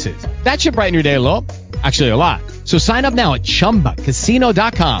bonuses. That should brighten your day a little. Actually, a lot. So sign up now at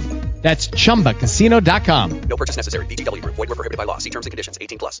ChumbaCasino.com. That's ChumbaCasino.com. No purchase necessary. VGW Group. Void where prohibited by law. See terms and conditions.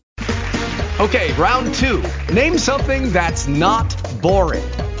 18+. Okay, round 2. Name something that's not boring.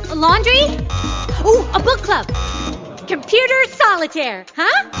 A laundry? Ooh, a book club. Computer solitaire,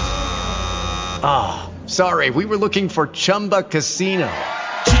 huh? Ah, sorry. We were looking for Chumba Casino.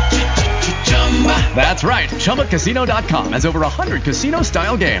 That's right. ChumbaCasino.com has over 100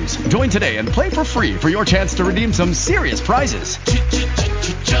 casino-style games. Join today and play for free for your chance to redeem some serious prizes.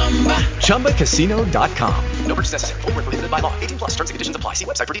 ChumbaCasino.com. No purchase necessary. Void where prohibited by law. 18+. Terms and conditions apply. See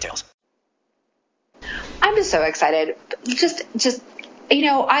website for details. I'm just so excited. Just, you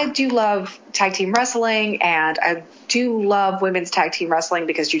know, I do love tag team wrestling, and I do love women's tag team wrestling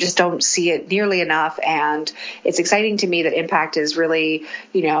because you just don't see it nearly enough. And it's exciting to me that Impact is really,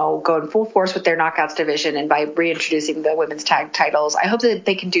 you know, going full force with their Knockouts division and by reintroducing the women's tag titles. I hope that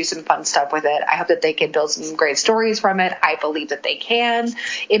they can do some fun stuff with it. I hope that they can build some great stories from it. I believe that they can.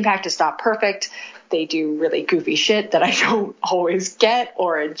 Impact is not perfect. They do really goofy shit that I don't always get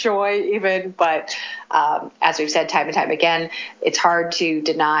or enjoy even. But as we've said time and time again, it's hard to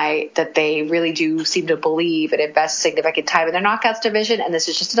deny that they really do seem to believe and invest significant time in their Knockouts division. And this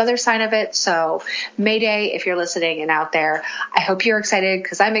is just another sign of it. So Mayday, if you're listening and out there, I hope you're excited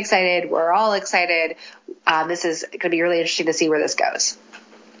because I'm excited. We're all excited. This is going to be really interesting to see where this goes.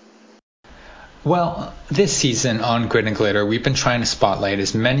 Well, this season on Grit and Glitter, we've been trying to spotlight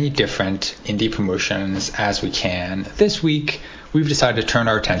as many different indie promotions as we can. This week, we've decided to turn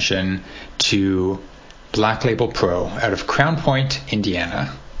our attention to Black Label Pro out of Crown Point,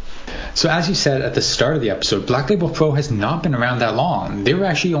 Indiana. So as you said at the start of the episode, Black Label Pro has not been around that long. They were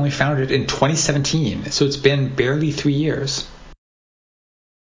actually only founded in 2017, so it's been barely 3 years.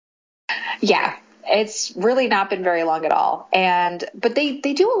 Yeah, it's really not been very long at all. But they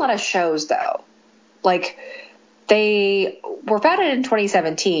do a lot of shows, though. Like, they were founded in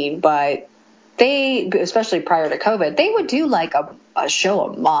 2017, but they, especially prior to COVID, they would do like a show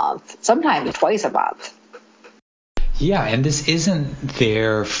a month, sometimes twice a month. Yeah, and this isn't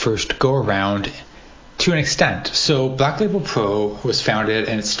their first go-around to an extent. So Black Label Pro was founded,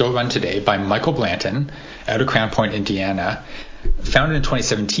 and it's still run today, by Michael Blanton out of Crown Point, Indiana, founded in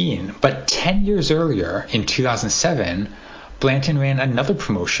 2017. But 10 years earlier, in 2007, Blanton ran another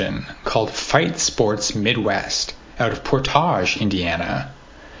promotion called Fight Sports Midwest out of Portage, Indiana.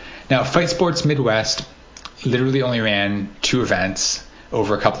 Now, Fight Sports Midwest literally only ran 2 events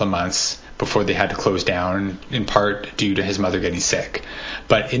over a couple of months before they had to close down, in part due to his mother getting sick.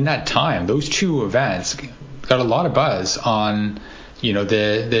 But in that time, those 2 events got a lot of buzz on, you know,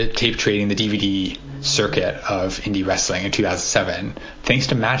 the tape trading, the DVD circuit of indie wrestling in 2007, thanks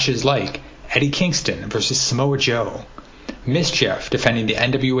to matches like Eddie Kingston versus Samoa Joe, Mischief defending the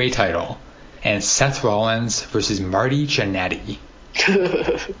NWA title, and Seth Rollins versus Marty Jannetty.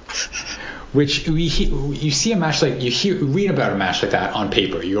 Which you see a match like, read about a match like that on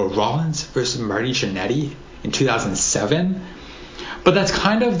paper. You go, Rollins versus Marty Jannetty in 2007? But that's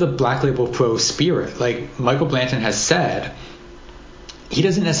kind of the Black Label Pro spirit. Like Michael Blanton has said, he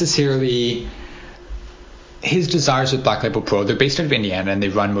doesn't necessarily, his desires with Black Label Pro, they're based out of Indiana and they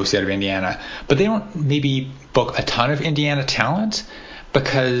run mostly out of Indiana, but they don't maybe book a ton of Indiana talent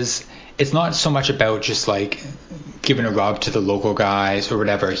because it's not so much about just like giving a rub to the local guys or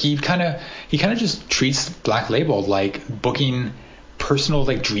whatever. He kind of just treats Black Label like booking personal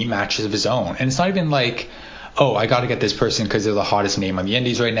like dream matches of his own. And it's not even like, oh, I got to get this person because they're the hottest name on the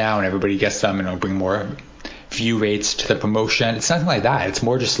indies right now and everybody gets them and it'll bring more view rates to the promotion. It's nothing like that. It's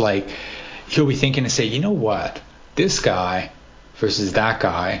more just like he'll be thinking to say, you know what, this guy versus that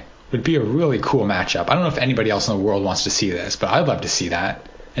guy would be a really cool matchup. I don't know if anybody else in the world wants to see this, but I'd love to see that.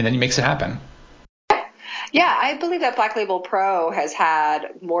 And then he makes it happen. Yeah, I believe that Black Label Pro has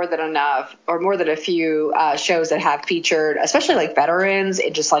had more than enough or more than a few shows that have featured, especially like veterans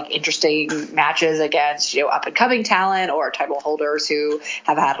in just like interesting matches against, up and coming talent or title holders who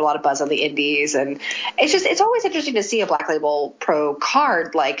have had a lot of buzz on the indies. And it's always interesting to see a Black Label Pro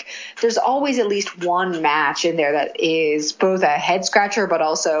card. Like there's always at least one match in there that is both a head scratcher, but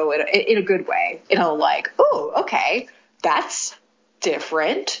also in a good way, like, oh, okay, that's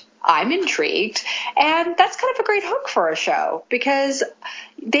different. I'm intrigued. And that's kind of a great hook for a show because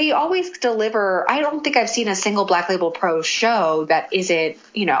they always deliver. I don't think I've seen a single Black Label Pro show that isn't,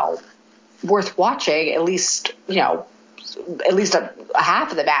 worth watching, at least a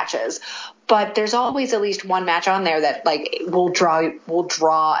half of the matches. But there's always at least one match on there that like will draw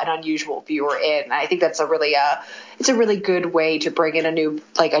an unusual viewer in. And I think that's it's a really good way to bring in a new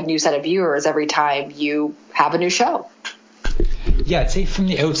set of viewers every time you have a new show. Yeah, I'd say from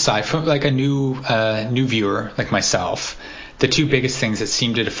the outside, from like a new viewer like myself, the two biggest things that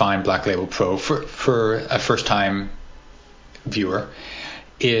seem to define Black Label Pro for a first-time viewer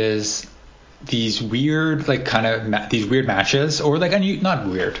is these weird these weird matches, or like not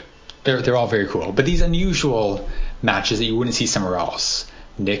weird, they're all very cool, but these unusual matches that you wouldn't see somewhere else.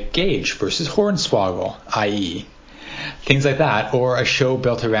 Nick Gage versus Hornswoggle, i.e. things like that, or a show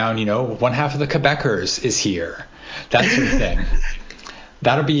built around one half of the Quebecers is here. That sort of thing.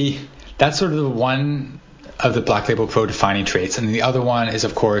 That's sort of the one of the Black Label Pro defining traits. And the other one is,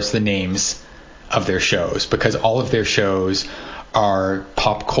 of course, the names of their shows, because all of their shows are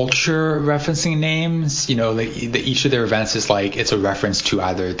pop culture referencing names. Each of their events is like it's a reference to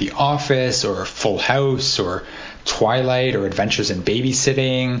either The Office or Full House or Twilight or Adventures in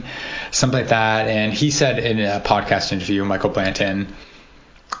Babysitting, something like that. And he said in a podcast interview, Michael Blanton,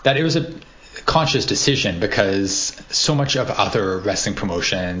 that it was a conscious decision because so much of other wrestling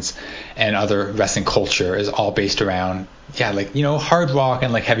promotions and other wrestling culture is all based around hard rock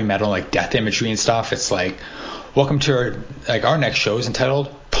and like heavy metal, like death imagery and stuff. It's like, welcome to our next show is entitled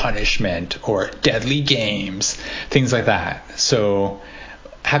Punishment or Deadly Games, things like that. So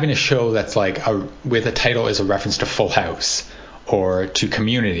having a show that's with a title is a reference to Full House or to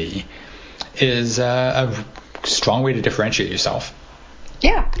Community is a strong way to differentiate yourself.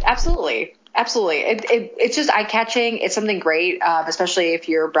 Yeah, absolutely. Absolutely. It's just eye-catching. It's something great, especially if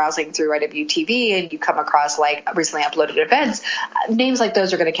you're browsing through IWTV and you come across recently uploaded events. Names like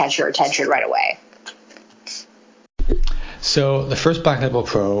those are going to catch your attention right away. So the first Black Label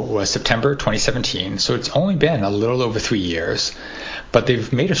Pro was September 2017. So it's only been a little over 3 years, but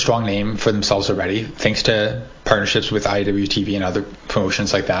they've made a strong name for themselves already, thanks to partnerships with IWTV and other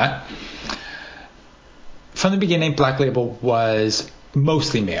promotions like that. From the beginning, Black Label was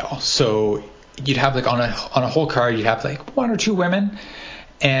mostly male, so you'd have on a whole card you'd have one or two women,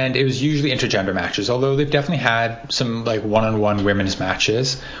 and it was usually intergender matches, although they've definitely had some one-on-one women's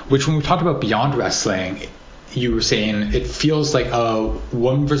matches, which when we talked about Beyond Wrestling, you were saying it feels like a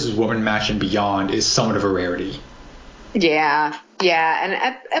woman versus woman match in Beyond is somewhat of a rarity. Yeah, and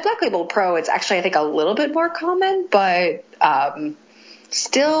at Black Label Pro it's actually I think a little bit more common, but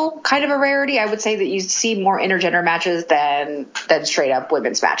still kind of a rarity. I would say that you see more intergender matches than straight up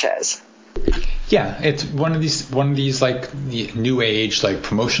women's matches. Yeah, it's one of these new age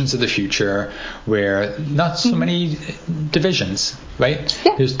promotions of the future where not so many divisions, right?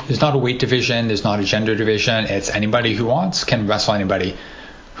 Yeah. There's not a weight division, there's not a gender division. It's anybody who wants can wrestle anybody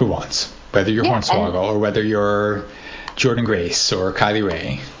who wants, whether you're Hornswoggle or whether you're Jordynne Grace or Kylie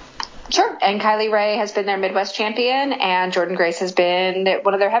Rae. Sure. And Kylie Rae has been their Midwest champion, and Jordynne Grace has been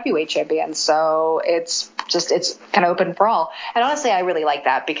one of their heavyweight champions. So it's kind of open for all. And honestly, I really like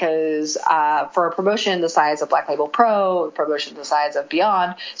that because for a promotion the size of Black Label Pro, a promotion the size of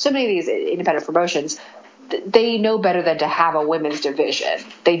Beyond, so many of these independent promotions, they know better than to have a women's division.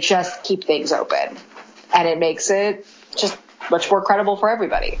 They just keep things open, and it makes it just much more credible for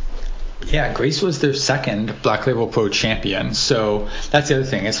everybody. Yeah, Grace was their second Black Label Pro champion, so that's the other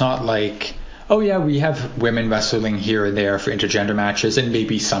thing. It's not like, oh yeah, we have women wrestling here and there for intergender matches, and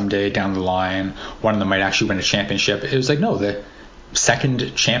maybe someday down the line one of them might actually win a championship. It was no, the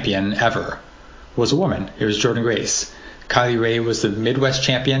second champion ever was a woman. It was Jordynne Grace. Kylie Rae was the Midwest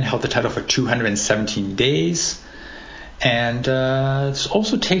champion, held the title for 217 days. And there's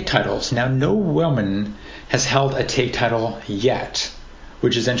also take titles. Now, no woman has held a take title yet,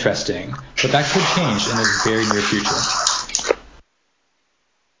 which is interesting. But that could change in the very near future.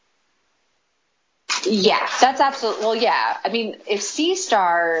 Yeah, that's absolutely. Well, yeah. I mean, if Sea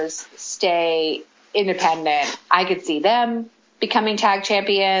Stars stay independent, I could see them becoming tag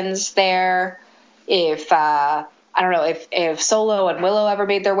champions there. If I don't know if Solo and Willow ever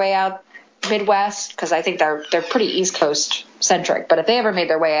made their way out Midwest, because I think they're pretty East Coast centric. But if they ever made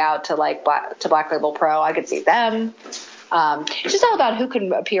their way out to Black Label Pro, I could see them. It's just all about who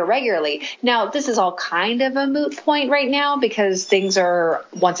can appear regularly. Now, this is all kind of a moot point right now because things are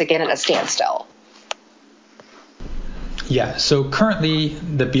once again at a standstill. Yeah, so currently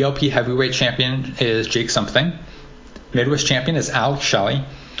the BLP heavyweight champion is Jake Something. Midwest champion is Alex Shelley.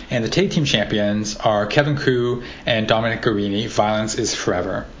 And the tag team champions are Kevin Crew and Dominic Guarini. Violence is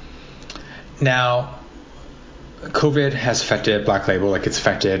forever. Now, COVID has affected Black Label like it's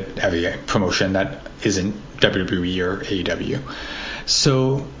affected every promotion that isn't WWE or AEW.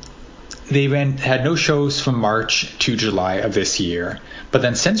 So they had no shows from March to July of this year. But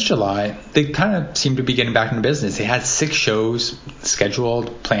then since July, they kind of seem to be getting back into business. They had 6 shows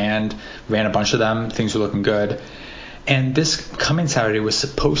scheduled, planned, ran a bunch of them. Things were looking good. And this coming Saturday was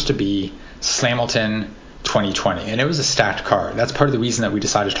supposed to be Slamilton 2020. And it was a stacked card. That's part of the reason that we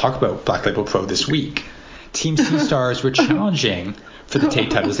decided to talk about Black Label Pro this week. Team Sea Stars were challenging for the tag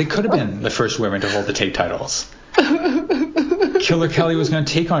titles. They could have been the first women to hold the tag titles. Killer Kelly was going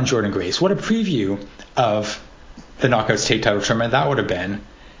to take on Jordan Grace. What a preview of the Knockouts tag title tournament that would have been.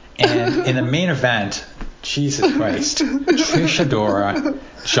 And in the main event, Jesus Christ, Trish Adora,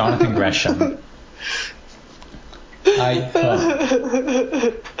 Jonathan Gresham. I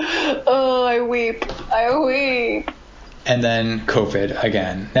weep. And then COVID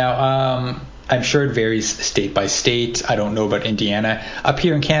again. Now, I'm sure it varies state by state. I don't know about Indiana. Up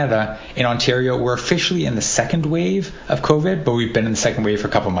here in Canada, in Ontario, we're officially in the second wave of COVID, but we've been in the second wave for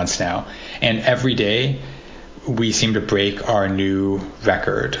a couple months now. And every day, we seem to break our new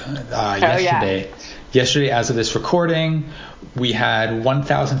record. Yesterday, as of this recording, we had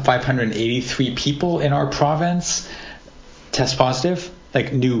 1,583 people in our province test positive.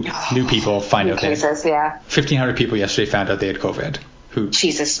 Like new people find out cases, yeah. 1,500 people yesterday found out they had COVID who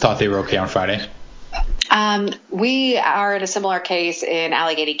thought they were okay on Friday. We are in a similar case in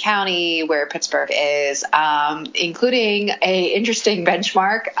Allegheny County where Pittsburgh is, including a interesting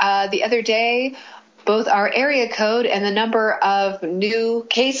benchmark. The other day, both our area code and the number of new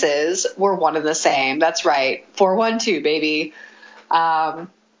cases were one and the same. That's right. 412, baby.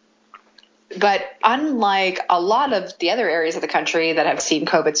 But unlike a lot of the other areas of the country that have seen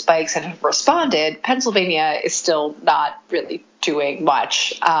COVID spikes and have responded, Pennsylvania is still not really doing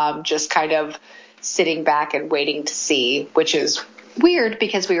much, just kind of sitting back and waiting to see, which is weird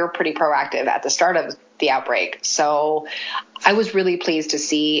because we were pretty proactive at the start of the outbreak. So I was really pleased to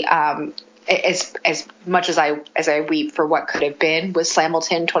see, as much as I weep for what could have been with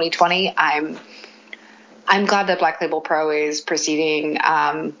Slamilton 2020, I'm glad that Black Label Pro is proceeding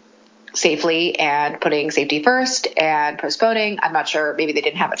safely and putting safety first and postponing. I'm not sure. Maybe they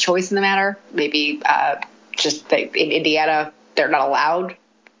didn't have a choice in the matter. Maybe in Indiana, they're not allowed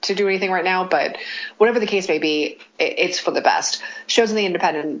to do anything right now. But whatever the case may be, it's for the best. Shows in the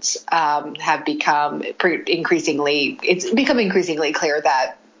independents have become increasingly clear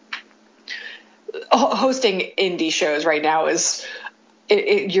that hosting indie shows right now is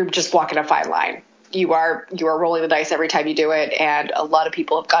you're just walking a fine line. You are rolling the dice every time you do it, and a lot of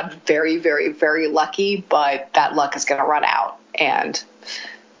people have gotten very, very, very lucky, but that luck is going to run out. And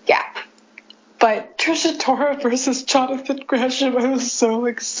yeah. But Trish Adora versus Jonathan Gresham, I was so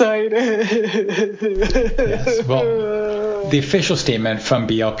excited. Yes, well, the official statement from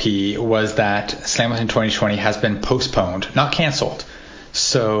BLP was that Slamilton 2020 has been postponed, not canceled.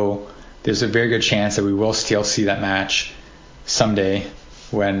 So there's a very good chance that we will still see that match someday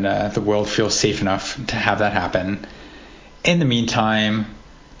when the world feels safe enough to have that happen. In the meantime,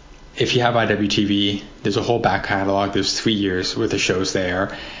 if you have IWTV, there's a whole back catalog. There's 3 years worth of shows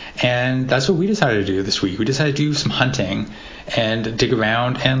there. And that's what we decided to do this week. We decided to do some hunting and dig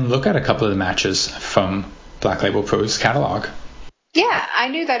around and look at a couple of the matches from Black Label Pro's catalog. Yeah, I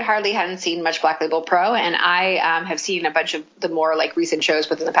knew that Harley hadn't seen much Black Label Pro, and I have seen a bunch of the more recent shows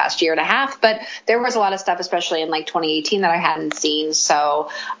within the past year and a half, but there was a lot of stuff, especially in 2018, that I hadn't seen. So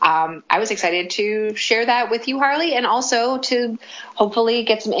I was excited to share that with you, Harley, and also to hopefully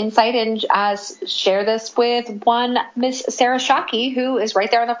get some insight and share this with one Miss Sarah Shockey, who is right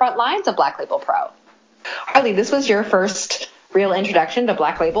there on the front lines of Black Label Pro. Harley, this was your first real introduction to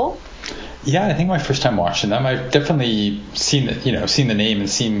Black Label? Yeah, I think my first time watching them. I've definitely seen the name and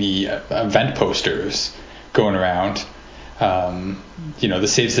seen the event posters going around. The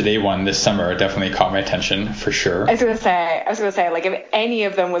Saves the Day one this summer definitely caught my attention for sure. I was gonna say, like, if any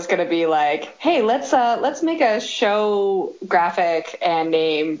of them was gonna be like, hey, let's make a show graphic and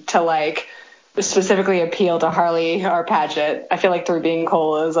name to like specifically appeal to Harley or Paget, I feel like Through Being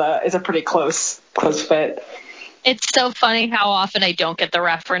Coal is a pretty close fit. It's so funny how often I don't get the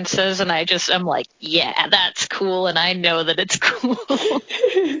references, and I'm like, yeah, that's cool, and I know that it's cool.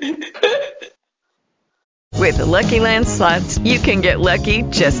 With the Lucky Land Slots, you can get lucky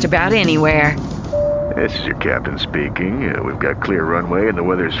just about anywhere. This is your captain speaking. We've got clear runway and the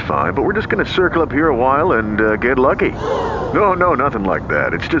weather's fine, but we're just going to circle up here a while and get lucky. No, nothing like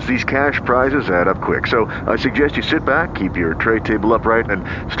that. It's just these cash prizes add up quick. So I suggest you sit back, keep your tray table upright, and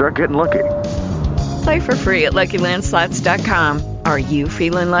start getting lucky. Play for free at LuckyLandSlots.com. Are you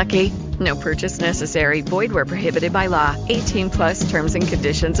feeling lucky? No purchase necessary. Void where prohibited by law. 18+ terms and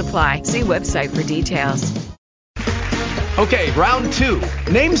conditions apply. See website for details. Okay, round two.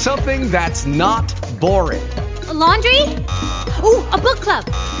 Name something that's not boring. A laundry? Ooh, a book club.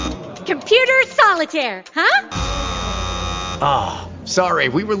 Computer solitaire, huh? Ah, sorry,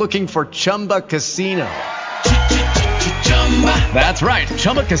 we were looking for Chumba Casino. That's right.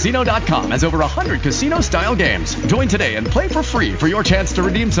 ChumbaCasino.com has over 100 casino-style games. Join today and play for free for your chance to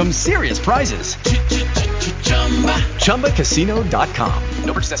redeem some serious prizes. ChumbaCasino.com.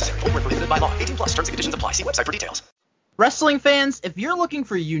 No purchase necessary. Void where prohibited by law. 18+ terms and conditions apply. See website for details. Wrestling fans, if you're looking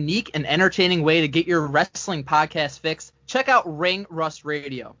for a unique and entertaining way to get your wrestling podcast fix, check out Ring Rust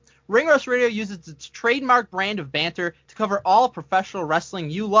Radio. Ring Rust Radio uses its trademark brand of banter to cover all professional wrestling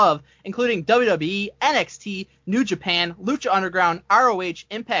you love, including WWE, NXT, New Japan, Lucha Underground, ROH,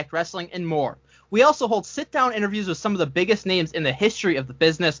 Impact Wrestling, and more. We also hold sit-down interviews with some of the biggest names in the history of the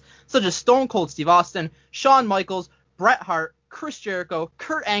business, such as Stone Cold Steve Austin, Shawn Michaels, Bret Hart, Chris Jericho,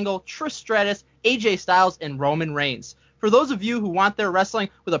 Kurt Angle, Trish Stratus, AJ Styles, and Roman Reigns. For those of you who want their wrestling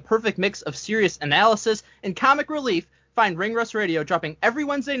with a perfect mix of serious analysis and comic relief, find Ring Rust Radio dropping every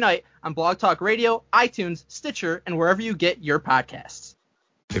Wednesday night on Blog Talk Radio, iTunes, Stitcher, and wherever you get your podcasts.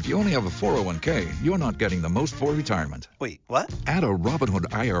 If you only have a 401k, you're not getting the most for retirement. Wait, what? Add a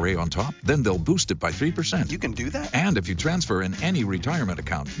Robinhood IRA on top, then they'll boost it by 3%. You can do that? And if you transfer in any retirement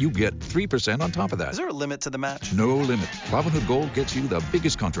account, you get 3% on top of that. Is there a limit to the match? No limit. Robinhood Gold gets you the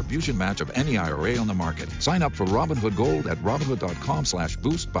biggest contribution match of any IRA on the market. Sign up for Robinhood Gold at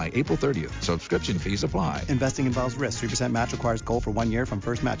Robinhood.com/boost by April 30th. Subscription fees apply. Investing involves risk. 3% match requires gold for 1 year from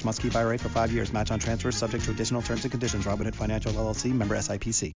first match. Must keep IRA for 5 years. Match on transfers subject to additional terms and conditions. Robinhood Financial LLC, member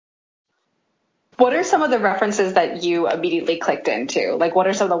SIPC. What are some of the references that you immediately clicked into? Like, what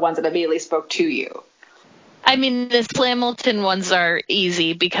are some of the ones that immediately spoke to you? I mean, the Slamilton ones are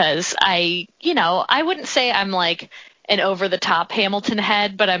easy because I wouldn't say I'm like an over-the-top Hamilton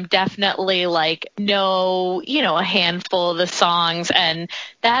head, but I'm definitely like a handful of the songs, and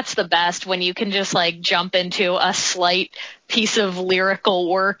that's the best when you can just like jump into a slight piece of lyrical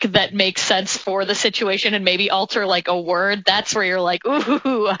work that makes sense for the situation and maybe alter like a word. That's where you're like,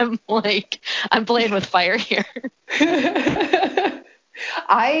 ooh, I'm playing with fire here.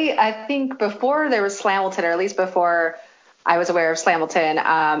 I think before there was Slamilton, or at least before I was aware of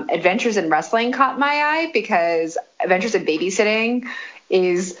Slamilton, Adventures in Wrestling caught my eye, because Adventures in Babysitting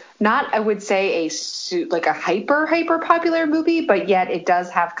is not, I would say, a hyper popular movie, but yet it does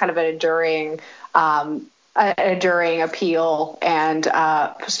have kind of an enduring appeal. And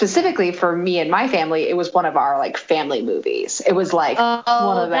specifically for me and my family, it was one of our like family movies. It was like one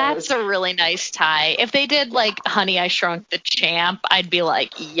of those. That's a really nice tie. If they did like Honey, I Shrunk the Champ, I'd be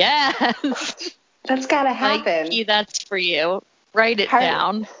like, yes. That's gotta happen. Like, that's for you. Write it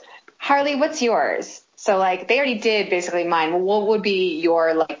down. Harley, what's yours? So like they already did basically mine. What would be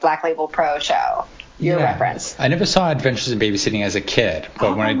your like Black Label Pro show? Your reference. I never saw Adventures in Babysitting as a kid,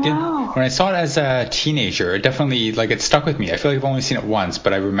 but when I saw it as a teenager, it definitely it stuck with me. I feel like I've only seen it once,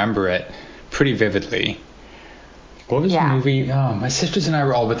 but I remember it pretty vividly. What was the movie? Oh, my sisters and I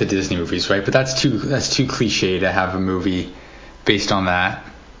were all about the Disney movies, right? But that's too cliche to have a movie based on that.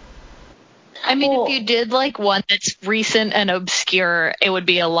 I mean, if you did like one that's recent and obscure, it would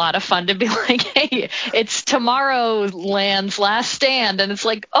be a lot of fun to be like, hey, it's Tomorrowland's Last Stand. And it's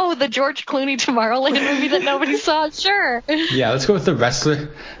like, oh, the George Clooney Tomorrowland movie that nobody saw. Sure. Yeah, let's go with the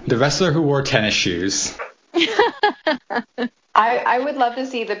wrestler who wore tennis shoes. I would love to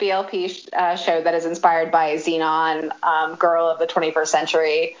see the BLP show that is inspired by Xenon, Girl of the 21st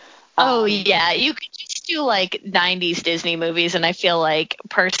Century. Oh, yeah. You could just do like 90s Disney movies, and I feel like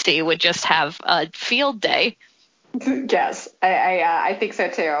Percy would just have a field day. Yes, I think so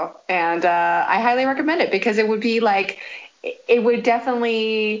too, and I highly recommend it because it would be like, it would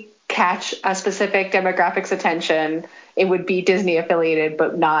definitely catch a specific demographic's attention. It would be Disney affiliated,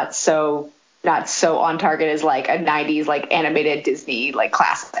 but not so on target as like a 90s like animated Disney like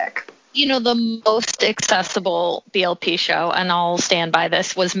classic. You know, the most accessible BLP show, and I'll stand by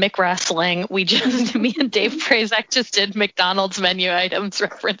this, was McWrestling. Me and Dave Prazak just did McDonald's menu items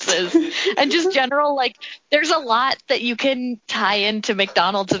references and just general, like, there's a lot that you can tie into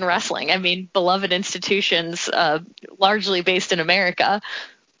McDonald's and wrestling. I mean, beloved institutions, largely based in America.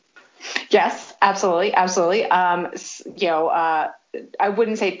 Yes, absolutely. Absolutely. I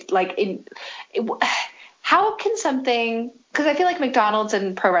wouldn't say like how can something, because I feel like McDonald's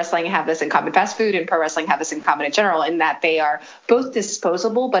and pro wrestling have this in common, fast food and pro wrestling have this in common in general, in that they are both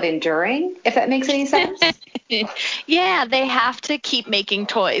disposable but enduring, if that makes any sense. Yeah, they have to keep making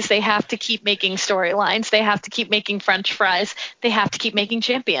toys. They have to keep making storylines. They have to keep making French fries. They have to keep making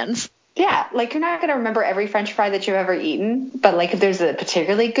champions. Yeah, like you're not going to remember every French fry that you've ever eaten, but like if there's a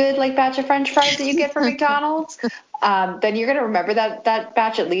particularly good like batch of French fries that you get from McDonald's, then you're going to remember that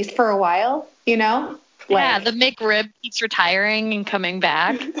batch at least for a while, you know? Yeah, the McRib keeps retiring and coming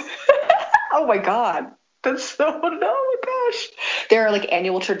back. Oh my God. That's so, oh my gosh. There are like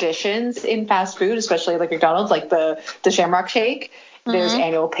annual traditions in fast food, especially like McDonald's, like the Shamrock Shake. Mm-hmm. There's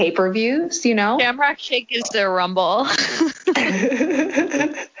annual pay-per-views, you know? Shamrock Shake is their Rumble.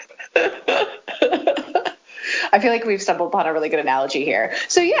 I feel like we've stumbled upon a really good analogy here.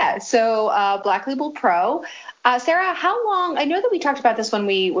 So Black Label Pro. Sarah, how long, I know that we talked about this when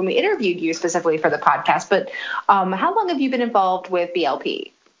we interviewed you specifically for the podcast, but how long have you been involved with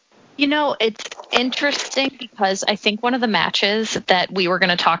BLP? You know, it's interesting because I think one of the matches that we were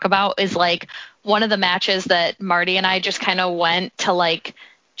going to talk about is like one of the matches that Marty and I just kind of went to like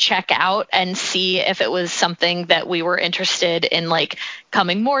check out and see if it was something that we were interested in like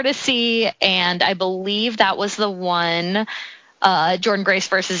coming more to see. And I believe that was the one, Jordynne Grace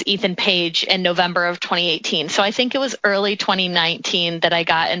versus Ethan Page in November of 2018. So I think it was early 2019 that I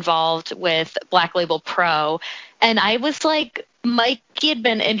got involved with Black Label Pro. And I was like, Mikey had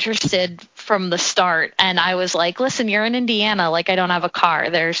been interested from the start. And I was like, listen, you're in Indiana. Like, I don't have a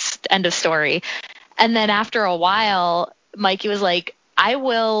car. There's end of story. And then after a while, Mikey was like, I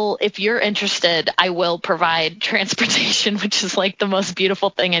will, if you're interested, I will provide transportation, which is like the most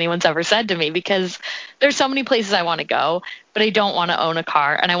beautiful thing anyone's ever said to me, because there's so many places I want to go, but I don't want to own a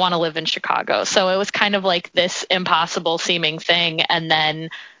car and I want to live in Chicago. So it was kind of like this impossible seeming thing. And then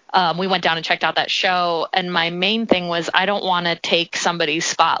we went down and checked out that show. And my main thing was, I don't want to take somebody's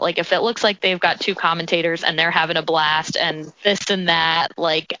spot. Like if it looks like they've got two commentators and they're having a blast and this and that,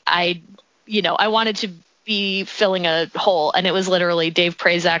 like I wanted to be filling a hole, and it was literally Dave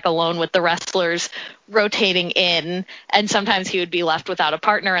Prazak alone with the wrestlers rotating in, and sometimes he would be left without a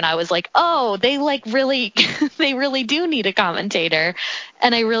partner, and I was like, oh, they like really they really do need a commentator,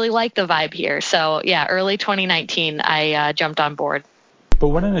 and I really like the vibe here. So yeah, early 2019 I jumped on board. But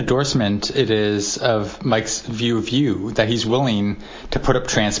what an endorsement it is of Mike's view of you, that he's willing to put up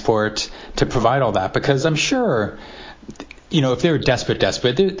transport to provide all that, because I'm sure, you know, if they were desperate,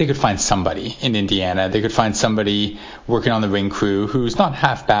 they could find somebody in Indiana. They could find somebody working on the ring crew who's not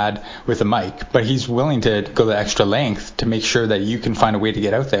half bad with a mic, but he's willing to go the extra length to make sure that you can find a way to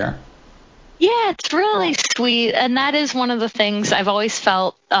get out there. Yeah, it's really sweet. And that is one of the things I've always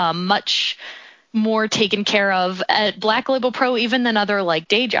felt much more taken care of at Black Label Pro, even than other like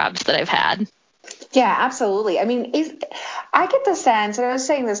day jobs that I've had. Yeah, absolutely. I mean, I get the sense, and I was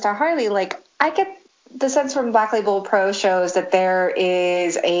saying this to Harley, like I get the sense from Black Label Pro shows that there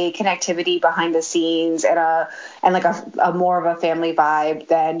is a connectivity behind the scenes and like a more of a family vibe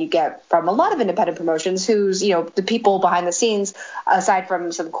than you get from a lot of independent promotions whose, you know, the people behind the scenes, aside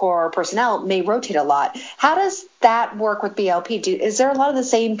from some core personnel, may rotate a lot. How does that work with BLP? Is there a lot of the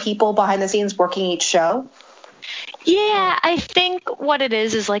same people behind the scenes working each show? Yeah, I think what it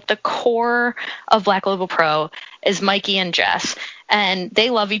is like the core of Black Label Pro is Mikey and Jess, and they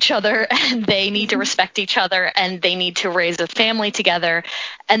love each other and they need to respect each other and they need to raise a family together.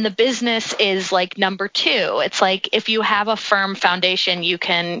 And the business is like number two. It's like if you have a firm foundation, you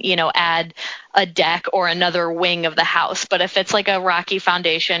can, you know, add a deck or another wing of the house. But if it's like a rocky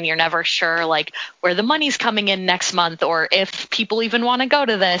foundation, you're never sure like where the money's coming in next month or if people even want to go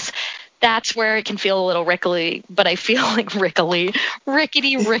to this. that's where it can feel a little rickety, but I feel like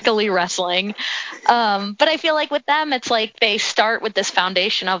rickety wrestling. But I feel like with them, it's like they start with this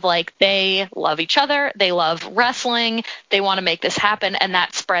foundation of like they love each other, they love wrestling, they want to make this happen, and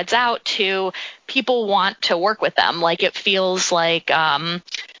that spreads out to people want to work with them. Like it feels like a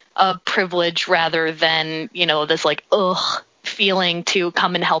privilege rather than, this like, ugh, feeling to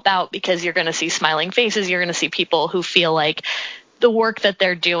come and help out, because you're going to see smiling faces, you're going to see people who feel like the work that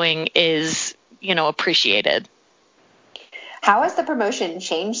they're doing is, appreciated. How has the promotion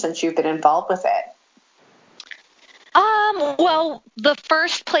changed since you've been involved with it? Well, the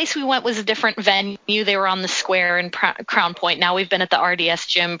first place we went was a different venue. They were on the square in Crown Point. Now we've been at the RDS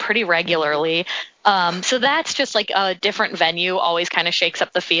gym pretty regularly. So that's just like a different venue, always kind of shakes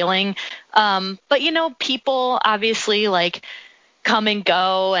up the feeling. But, people obviously like come and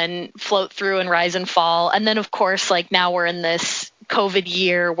go and float through and rise and fall. And then, of course, like now we're in this COVID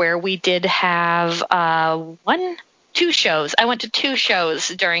year where we did have two shows. I went to 2 shows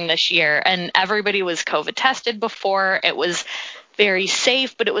during this year, and everybody was COVID tested before. It was very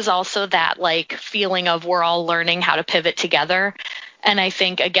safe, but it was also that like feeling of we're all learning how to pivot together. And I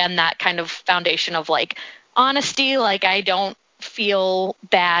think, again, that kind of foundation of like honesty, like I don't feel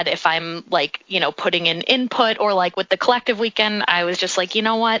bad if I'm like, putting in input, or like with the collective weekend, I was just like, you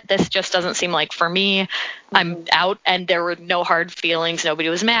know what, this just doesn't seem like for me. I'm out, and there were no hard feelings. Nobody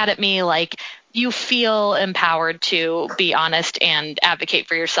was mad at me. Like, you feel empowered to be honest and advocate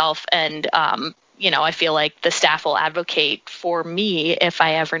for yourself. And, I feel like the staff will advocate for me if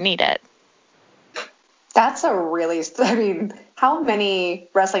I ever need it. That's how many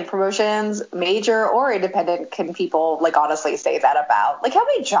wrestling promotions, major or independent, can people like honestly say that about? Like, how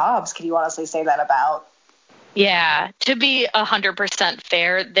many jobs can you honestly say that about? Yeah, to be 100%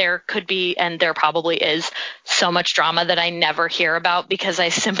 fair, there could be, and there probably is, so much drama that I never hear about because I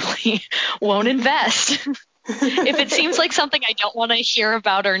simply won't invest. If it seems like something I don't want to hear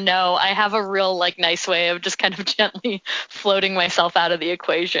about or know, I have a real like nice way of just kind of gently floating myself out of the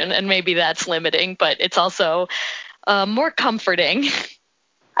equation. And maybe that's limiting, but it's also more comforting.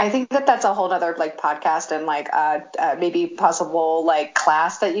 I think that's a whole other like podcast and like maybe possible like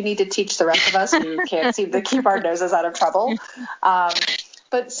class that you need to teach the rest of us who can't seem to keep our noses out of trouble.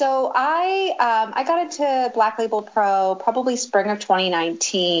 But so I got into Black Label Pro probably spring of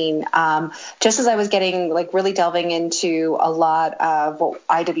 2019, just as I was getting like really delving into a lot of what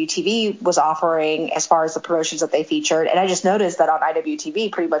IWTV was offering as far as the promotions that they featured. And I just noticed that on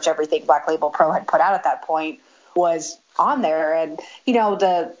IWTV, pretty much everything Black Label Pro had put out at that point was on there. And,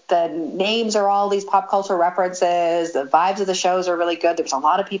 the names are all these pop culture references. The vibes of the shows are really good. There was a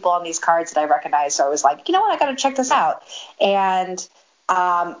lot of people on these cards that I recognized. So I was like, you know what, I got to check this out. And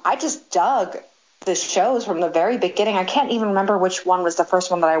I just dug the shows from the very beginning. I can't even remember which one was the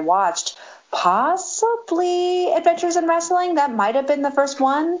first one that I watched. Possibly Adventures in Wrestling. That might have been the first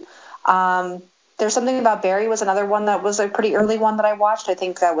one. There's something about Barry was another one that was a pretty early one that I watched. I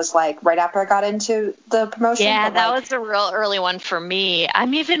think that was like right after I got into the promotion. Yeah, that was a real early one for me.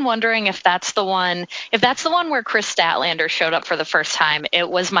 I'm even wondering if that's the one where Chris Statlander showed up for the first time. It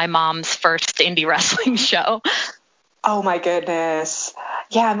was my mom's first indie wrestling show. Oh my goodness.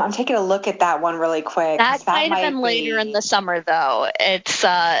 Yeah, I'm taking a look at that one really quick. That might have been later in the summer though. It's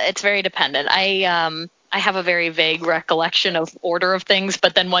very dependent. I have a very vague recollection of order of things,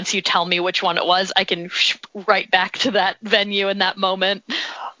 but then once you tell me which one it was, I can right back to that venue in that moment.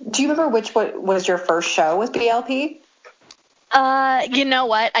 Do you remember which was your first show with BLP? You know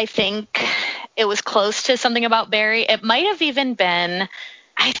what? I think it was close to something about Barry. It might have even been,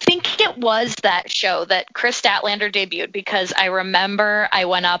 I think it was that show that Chris Statlander debuted, because I remember I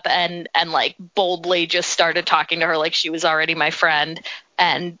went up and like boldly just started talking to her like she was already my friend.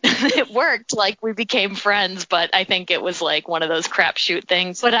 And it worked, like we became friends, but I think it was like one of those crapshoot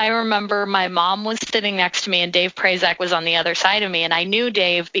things. But I remember my mom was sitting next to me and Dave Prazak was on the other side of me. And I knew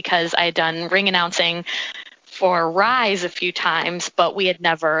Dave because I had done ring announcing for Rise a few times, but we had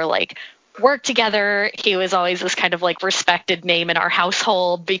never like worked together. He was always this kind of like respected name in our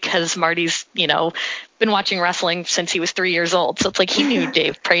household because Marty's, been watching wrestling since he was 3 years old. So it's like he knew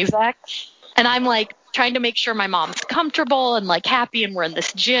Dave Prazak. And I'm like trying to make sure my mom's comfortable and like happy and we're in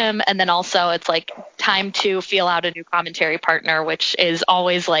this gym. And then also it's like time to feel out a new commentary partner, which is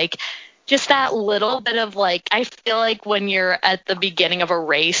always like just that little bit of like, I feel like when you're at the beginning of a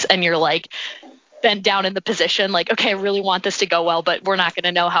race and you're like bent down in the position, like, okay, I really want this to go well, but we're not going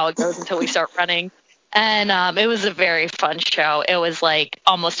to know how it goes until we start running. And it was a very fun show. It was like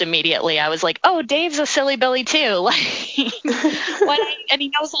almost immediately I was like, oh, Dave's a silly Billy too. Like, and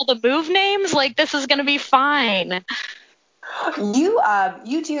he knows all the move names. Like, this is going to be fine.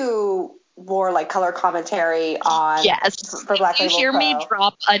 You do more like color commentary on for Black Label Pro. If you hear me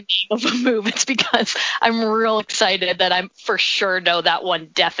drop a name of a move, it's because I'm real excited that I'm for sure know that one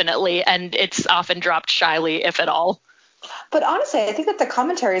definitely, and it's often dropped shyly, if at all. But honestly, I think that the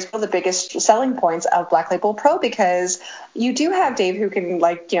commentary is one of the biggest selling points of Black Label Pro, because you do have Dave who can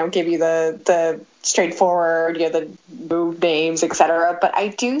give you the straightforward, the move names, etc. But I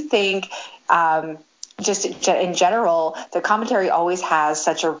do think just in general, the commentary always has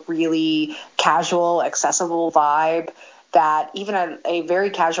such a really casual, accessible vibe that even a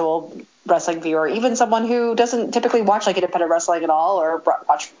very casual wrestling viewer, even someone who doesn't typically watch like independent wrestling at all or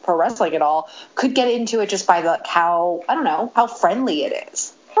watch pro wrestling at all, could get into it just by how friendly it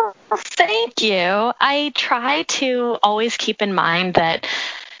is. Well, thank you. I try to always keep in mind that,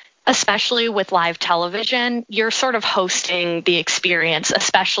 especially with live television, you're sort of hosting the experience,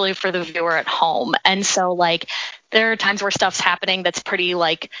 especially for the viewer at home. And so, there are times where stuff's happening that's pretty,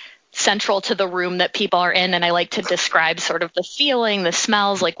 central to the room that people are in, and I like to describe sort of the feeling, the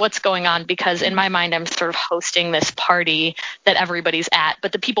smells, what's going on, because in my mind I'm sort of hosting this party that everybody's at.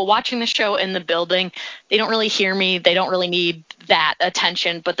 But the people watching the show in the building, they don't really hear me, they don't really need that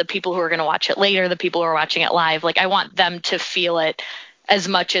attention, but the people who are going to watch it later, the people who are watching it live, I want them to feel it as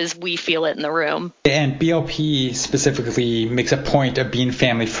much as we feel it in the room. And BLP specifically makes a point of being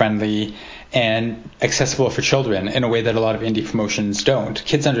family friendly and accessible for children in a way that a lot of indie promotions don't.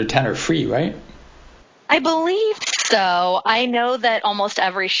 Kids under 10 are free, right? I believe so. I know that almost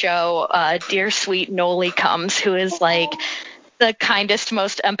every show, Dear Sweet Noli comes, who is the kindest,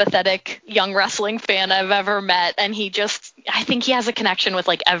 most empathetic young wrestling fan I've ever met. And I think he has a connection with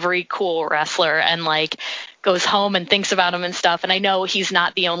every cool wrestler and goes home and thinks about him and stuff. And I know he's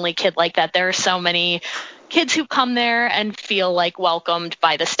not the only kid like that. There are so many kids who come there and feel welcomed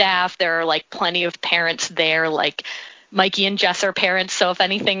by the staff. There are plenty of parents there, Mikey and Jess are parents. So if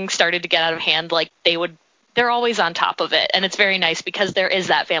anything started to get out of hand, they're always on top of it. And it's very nice because there is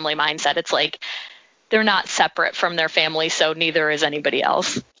that family mindset. It's they're not separate from their family, so neither is anybody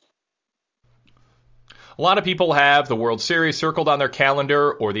else. A lot of people have the World Series circled on their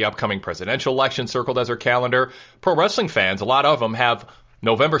calendar or the upcoming presidential election circled as their calendar. Pro wrestling fans, a lot of them have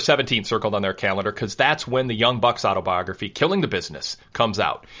November 17th circled on their calendar because that's when the Young Bucks autobiography, Killing the Business, comes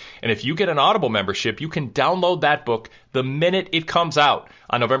out. And if you get an Audible membership, you can download that book the minute it comes out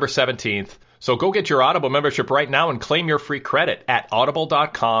on November 17th. So go get your Audible membership right now and claim your free credit at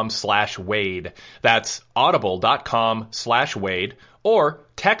audible.com/Wade. That's audible.com/Wade, or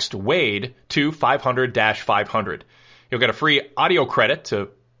text Wade to 500-500. You'll get a free audio credit to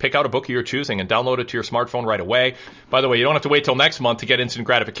pick out a book of your choosing and download it to your smartphone right away. By the way, you don't have to wait till next month to get instant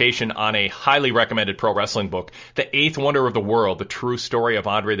gratification on a highly recommended pro wrestling book, The Eighth Wonder of the World, The True Story of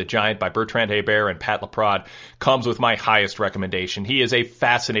Andre the Giant by Bertrand Hebert and Pat LaPrade, comes with my highest recommendation. He is a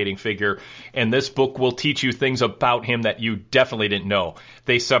fascinating figure, and this book will teach you things about him that you definitely didn't know.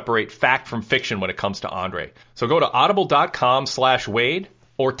 They separate fact from fiction when it comes to Andre. So go to audible.com/Wade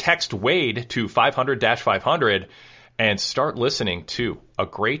or text Wade to 500-500 and start listening to a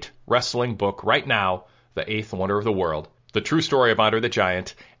great wrestling book right now, The Eighth Wonder of the World, The True Story of Andre the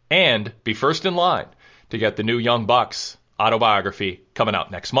Giant, and be first in line to get the new Young Bucks autobiography coming out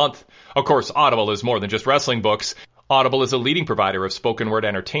next month. Of course, Audible is more than just wrestling books. Audible is a leading provider of spoken word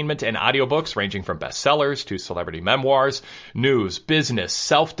entertainment and audiobooks ranging from bestsellers to celebrity memoirs, news, business,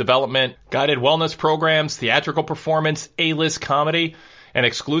 self-development, guided wellness programs, theatrical performance, A-list comedy, and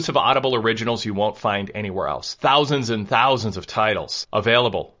exclusive Audible originals you won't find anywhere else. Thousands and thousands of titles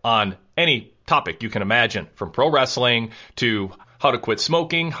available on any topic you can imagine, from pro wrestling to how to quit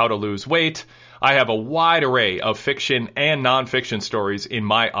smoking, how to lose weight. I have a wide array of fiction and nonfiction stories in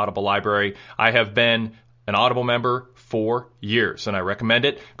my Audible library. I have been an Audible member for years, and I recommend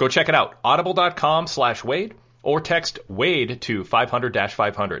it. Go check it out, audible.com/Wade, or text Wade to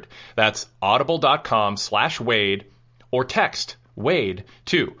 500-500. That's audible.com/Wade, or text Wade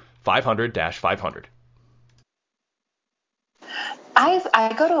to 500-500.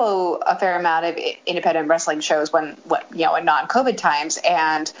 I go to a fair amount of independent wrestling shows when in non-COVID times,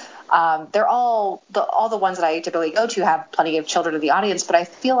 and they're all the ones that I typically go to have plenty of children in the audience. But I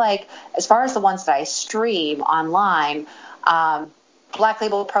feel like as far as the ones that I stream online, Black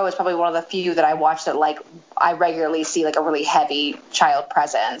Label Pro is probably one of the few that I watch that I regularly see a really heavy child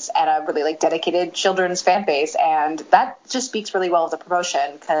presence and a really dedicated children's fan base, and that just speaks really well of the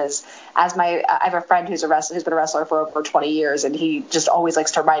promotion. Because I have a friend who's been a wrestler for over 20 years, and he just always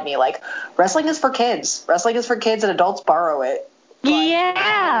likes to remind me wrestling is for kids. Wrestling is for kids, and adults borrow it.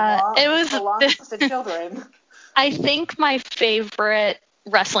 It belongs to children. I think my favorite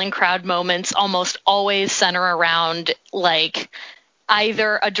wrestling crowd moments almost always center around like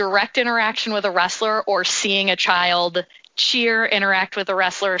either a direct interaction with a wrestler or seeing a child cheer, interact with a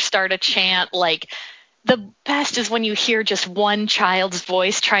wrestler, start a chant. Like, the best is when you hear just one child's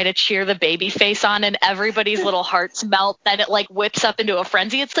voice try to cheer the baby face on and everybody's little hearts melt. Then it like whips up into a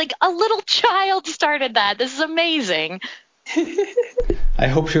frenzy. It's like a little child started that. This is amazing. I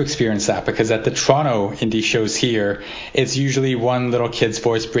hope to experience that, because at the Toronto indie shows here, it's usually one little kid's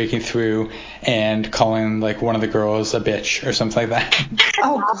voice breaking through and calling like one of the girls a bitch or something like that.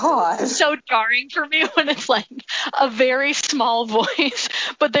 Oh God! It's so jarring for me when it's like a very small voice,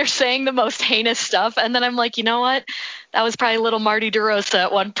 but they're saying the most heinous stuff, and then I'm like, you know what? That was probably little Marty DeRosa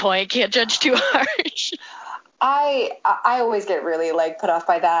at one point. Can't judge too harsh. I always get really like put off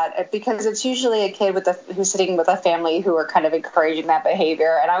by that, because it's usually a kid who's sitting with a family who are kind of encouraging that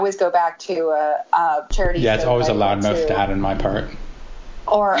behavior. And I always go back to a charity. Yeah, it's always a loudmouth dad on my part.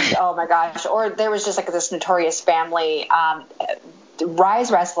 Or oh my gosh, or there was just like this notorious family, Rise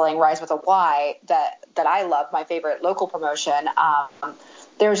Wrestling, Rise with a Y, that I love, my favorite local promotion.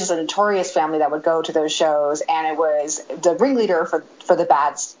 There was just a notorious family that would go to those shows, and it was the ringleader for the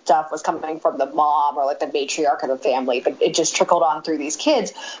bad stuff was coming from the mom or like the matriarch of the family, but it just trickled on through these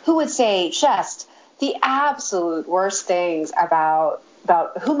kids who would say just the absolute worst things about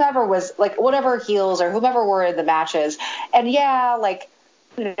whomever was like whatever heels or whomever were in the matches. And yeah, like,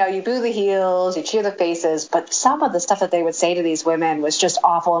 you know, you boo the heels, you cheer the faces, but some of the stuff that they would say to these women was just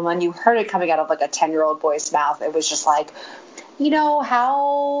awful. And when you heard it coming out of like a 10-year-old boy's mouth, it was just like, you know,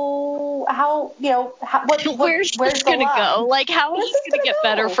 where's this going to go? Like, how is this going to get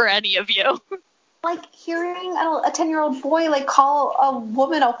better for any of you? Like, hearing a 10-year-old boy, like, call a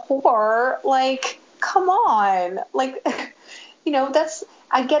woman a whore, like, come on. Like, you know,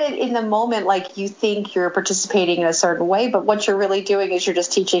 I get it in the moment, like, you think you're participating in a certain way, but what you're really doing is you're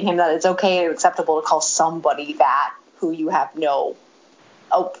just teaching him that it's okay and acceptable to call somebody that who you have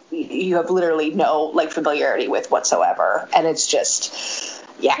literally no like familiarity with whatsoever. And it's just,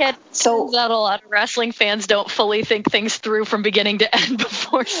 yeah. So that a lot of wrestling fans don't fully think things through from beginning to end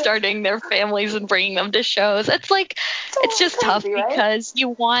before starting their families and bringing them to shows. It's like, it's just crazy, tough, right? Because you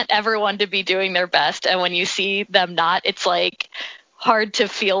want everyone to be doing their best. And when you see them not, it's like hard to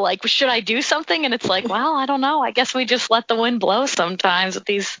feel like, should I do something? And it's like, well, I don't know. I guess we just let the wind blow sometimes with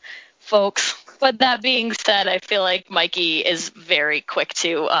these folks. But that being said, I feel like Mikey is very quick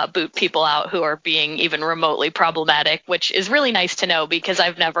to boot people out who are being even remotely problematic, which is really nice to know, because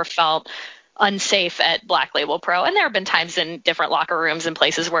I've never felt unsafe at Black Label Pro. And there have been times in different locker rooms and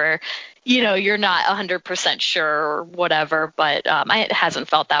places where, you know, you're not 100% sure or whatever, but it hasn't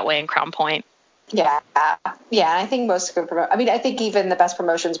felt that way in Crown Point. Yeah. I think I think even the best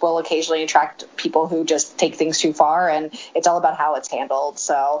promotions will occasionally attract people who just take things too far, and it's all about how it's handled.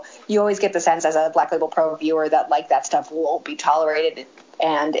 So you always get the sense as a Black Label Pro viewer that like that stuff won't be tolerated,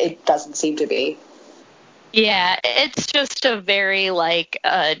 and it doesn't seem to be. Yeah, it's just a very like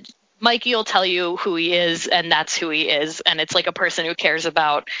Mikey will tell you who he is, and that's who he is, and it's like a person who cares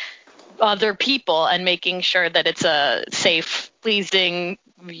about other people and making sure that it's a safe, pleasing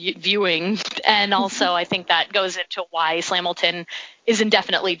viewing. And also I think that goes into why Slamilton is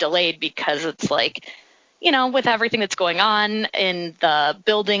indefinitely delayed, because it's like, you know, with everything that's going on in the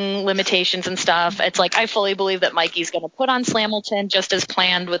building limitations and stuff, it's like I fully believe that Mikey's going to put on Slamilton just as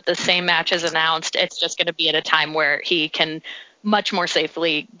planned with the same matches announced. It's just going to be at a time where he can much more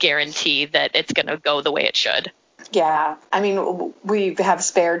safely guarantee that it's going to go the way it should. Yeah, I mean, we have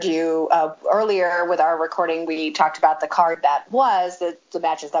spared you earlier with our recording. We talked about the card that was the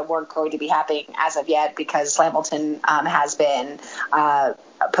matches that weren't going to be happening as of yet because Slamilton has been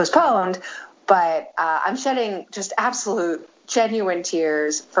postponed. But I'm shedding just absolute genuine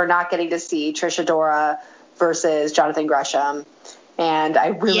tears for not getting to see Trish Adora versus Jonathan Gresham. And I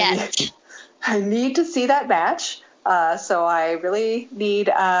really I need to see that match. So I really need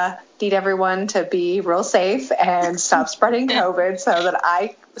everyone to be real safe and stop spreading COVID so that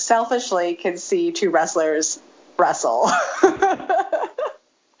I selfishly can see two wrestlers wrestle.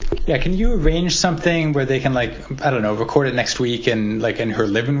 Yeah, can you arrange something where they can, like, I don't know, record it next week and like in her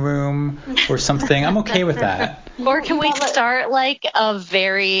living room or something? I'm okay with that. Or can we start like a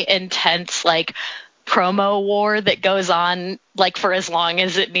very intense like promo war that goes on like for as long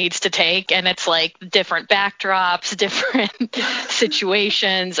as it needs to take, and it's like different backdrops, different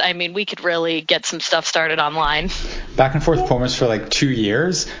situations. I mean, we could really get some stuff started online. Back and forth promos for like 2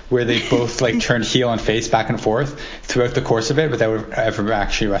 years where they both like turned heel and face back and forth throughout the course of it without ever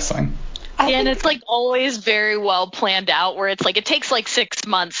actually wrestling. And it's like always very well planned out, where it's like it takes like 6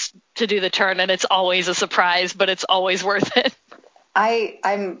 months to do the turn and it's always a surprise, but it's always worth it. I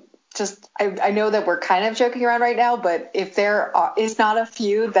know that we're kind of joking around right now, but if there is not a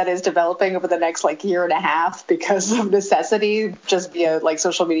feud that is developing over the next like year and a half because of necessity, just via like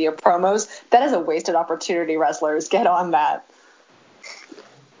social media promos, that is a wasted opportunity. Wrestlers, get on that.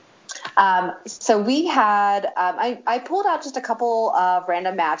 So we had, I pulled out just a couple of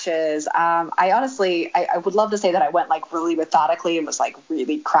random matches. I would love to say that I went like really methodically and was like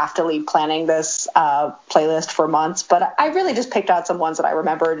really craftily planning this playlist for months, but I really just picked out some ones that I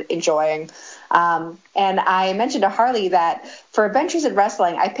remembered enjoying. And I mentioned to Harley that for Adventures in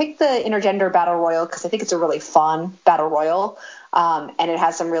Wrestling, I picked the Intergender Battle Royal because I think it's a really fun Battle Royal. And it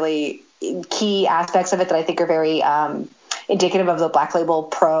has some really key aspects of it that I think are very, indicative of the Black Label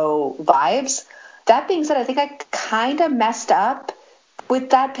Pro vibes. That being said, I think I kind of messed up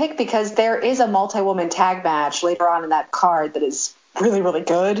with that pick because there is a multi-woman tag match later on in that card that is really, really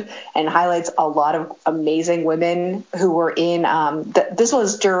good and highlights a lot of amazing women who were in this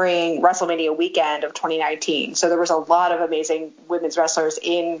was during WrestleMania weekend of 2019. So there was a lot of amazing women's wrestlers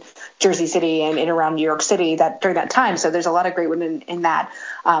in Jersey City and in around New York City during that time. So there's a lot of great women in that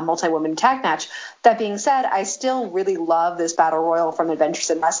multi-woman tag match. That being said, I still really love this Battle Royal from Adventures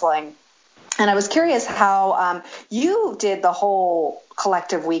in Wrestling. And I was curious how you did the whole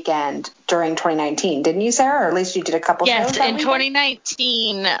collective weekend during 2019, didn't you, Sarah? Or at least you did a couple shows that in weekend?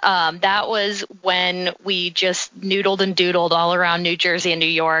 2019, that was when we just noodled and doodled all around New Jersey and New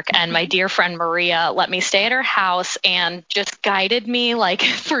York. And my dear friend Maria let me stay at her house and just guided me like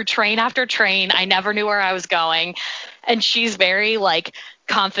through train after train. I never knew where I was going. And she's very like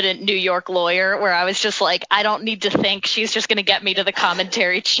confident New York lawyer where I was just like, I don't need to think. She's just going to get me to the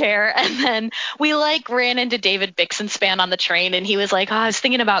commentary chair. And then we like ran into David Bixenspan on the train and he was like, I was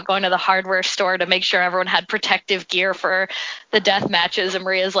thinking about going to the hardware store to make sure everyone had protective gear for the death matches. And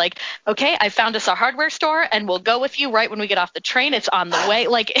Maria's like, okay, I found us a hardware store and we'll go with you right when we get off the train. It's on the way.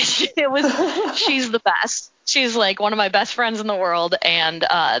 Like she's the best. She's like one of my best friends in the world. And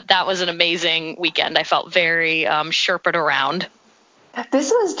that was an amazing weekend. I felt very Sherpa'd around.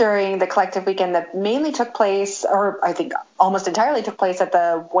 This was during the collective weekend that mainly took place, or I think almost entirely took place at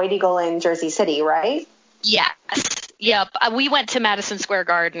the White Eagle in Jersey City, right? Yes. Yep. We went to Madison Square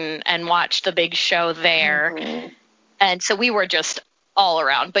Garden and watched the big show there. Mm-hmm. And so we were just all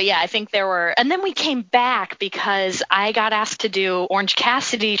around. But yeah, I think there were, and then we came back because I got asked to do Orange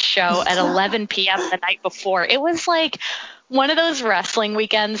Cassidy's show at 11 p.m. the night before. It was like one of those wrestling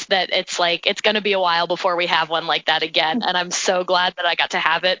weekends that it's like, it's going to be a while before we have one like that again. And I'm so glad that I got to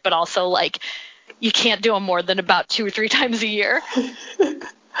have it, but also like you can't do them more than about 2 or 3 times a year.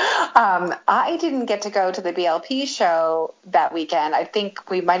 I didn't get to go to the BLP show that weekend. I think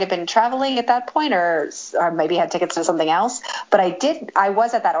we might have been traveling at that point or maybe had tickets to something else. But I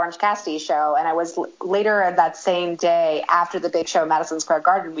was at that Orange Cassidy show, and I was later that same day after the big show, Madison Square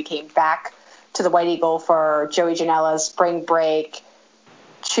Garden, we came back to the White Eagle for Joey Janela's Spring Break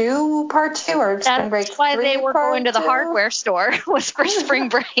 2 Part 2 or Spring Break 3 That's why they were going to the hardware store was for Spring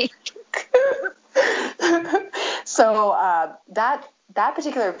Break. So that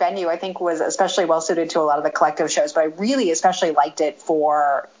particular venue, I think, was especially well suited to a lot of the collective shows, but I really especially liked it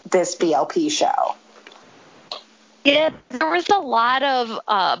for this BLP show. Yeah, there was a lot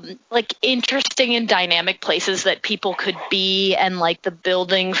of like interesting and dynamic places that people could be, and like the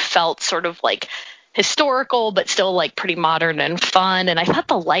building felt sort of like historical, but still like pretty modern and fun. And I thought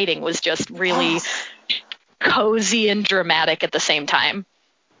the lighting was just really cozy and dramatic at the same time.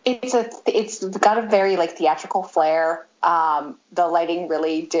 It's got a very like theatrical flair. The lighting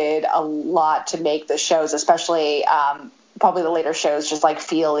really did a lot to make the shows, especially probably the later shows, just like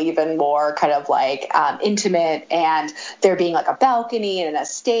feel even more kind of like intimate, and there being like a balcony and a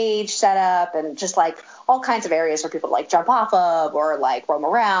stage set up and just like all kinds of areas for people to like jump off of or like roam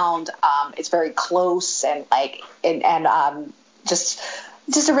around. It's very close and like and just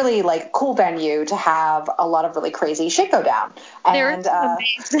a really like cool venue to have a lot of really crazy shit go down. There was an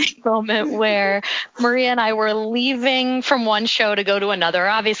amazing moment where Maria and I were leaving from one show to go to another.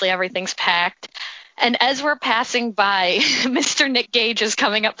 Obviously, everything's packed. And as we're passing by, Mr. Nick Gage is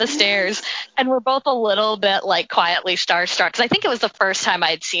coming up the stairs, and we're both a little bit like quietly starstruck because I think it was the first time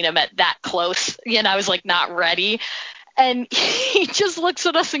I'd seen him at that close. You know, I was like not ready. And he just looks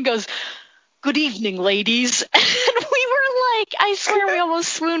at us and goes, "Good evening, ladies." And we were like, I swear we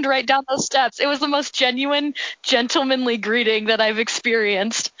almost swooned right down those steps. It was the most genuine, gentlemanly greeting that I've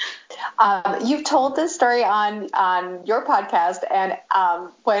experienced. You've told this story on your podcast, and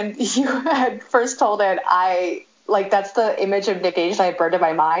when you had first told it, that's the image of Nick Gage that I burned in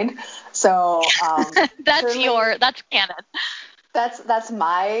my mind. So that's canon. That's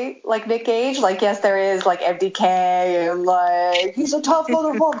my like Nick Gage. Like, yes, there is like MDK and like he's a tough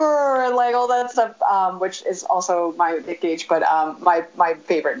motherfucker and like all that stuff, which is also my Nick Gage. But my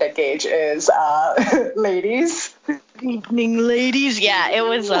favorite Nick Gage is Ladies. Evening, ladies. Yeah, it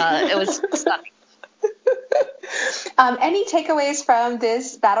was stunning. Any takeaways from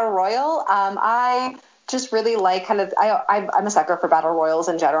this battle royal? I just really like kind of I'm a sucker for battle royals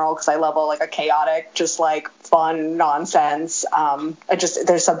in general because I love a chaotic, just like fun nonsense.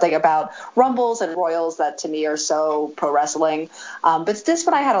 There's something about rumbles and royals that to me are so pro wrestling. But this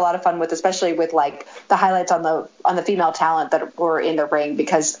one I had a lot of fun with, especially with like the highlights on the female talent that were in the ring,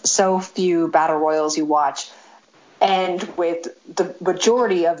 because so few battle royals you watch end with the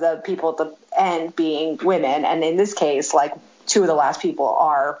majority of the people at the end being women, and in this case, like two of the last people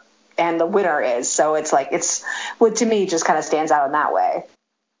are, and the winner is. So it's like it's what to me just kind of stands out in that way.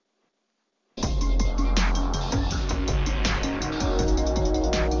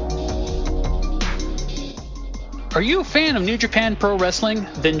 Are you a fan of New Japan Pro Wrestling?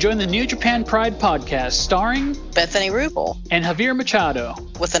 Then join the New Japan Pride podcast starring Bethany Rubel and Javier Machado.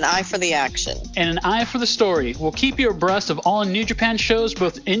 With an eye for the action. And an eye for the story. We'll keep you abreast of all New Japan shows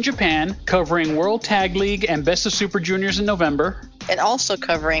both in Japan, covering World Tag League and Best of Super Juniors in November. And also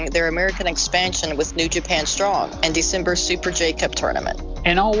covering their American expansion with New Japan Strong and December Super J-Cup tournament.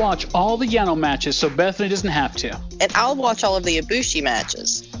 And I'll watch all the Yano matches so Bethany doesn't have to. And I'll watch all of the Ibushi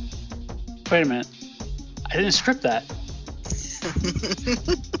matches. Wait a minute. I didn't script that.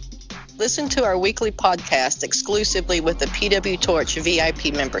 Listen to our weekly podcast exclusively with the PW Torch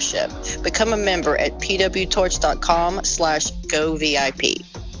VIP membership. Become a member at pwtorch.com/govip.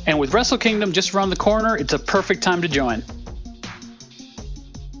 And with Wrestle Kingdom just around the corner, it's a perfect time to join.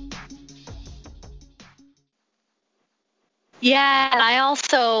 Yeah, and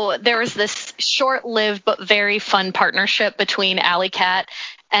there was this short-lived but very fun partnership between Alley Cat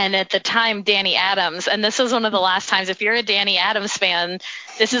and at the time Danny Adams. And this was one of the last times, if you're a Danny Adams fan,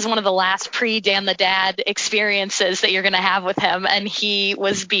 this is one of the last pre-Dan the Dad experiences that you're going to have with him. And he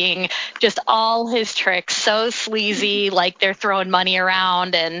was being just all his tricks, so sleazy, like they're throwing money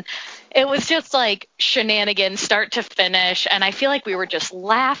around, and it was just like shenanigans start to finish. And I feel like we were just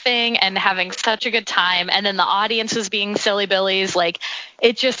laughing and having such a good time. And then the audience was being silly billies. Like,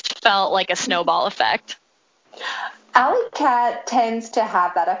 it just felt like a snowball effect. Alley Cat tends to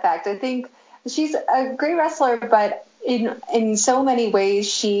have that effect. I think she's a great wrestler, but in so many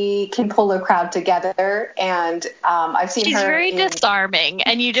ways she can pull a crowd together. And I've seen she's her. She's very disarming,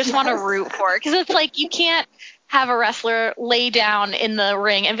 and you just want to root for her, because it's like you can't have a wrestler lay down in the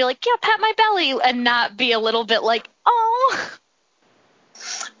ring and be like, yeah, pat my belly, and not be a little bit like, oh.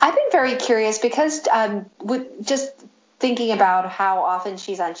 I've been very curious because with just thinking about how often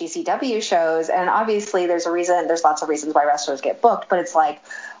she's on GCW shows, and obviously there's lots of reasons why wrestlers get booked, but it's like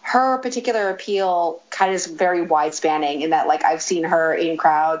her particular appeal kind of is very wide spanning in that, like, I've seen her in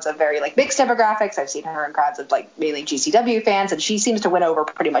crowds of very like mixed demographics. I've seen her in crowds of like mainly GCW fans, and she seems to win over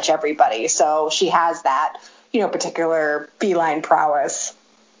pretty much everybody. So she has that, particular feline prowess.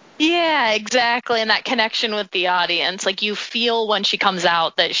 Yeah, exactly. And that connection with the audience, like you feel when she comes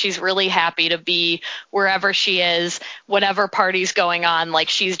out that she's really happy to be wherever she is, whatever party's going on, like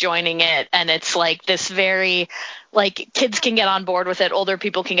she's joining it. And it's like this very, like, kids can get on board with it. Older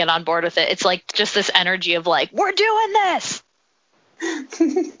people can get on board with it. It's like just this energy of like, we're doing this.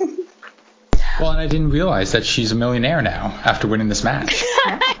 Well, and I didn't realize that she's a millionaire now after winning this match.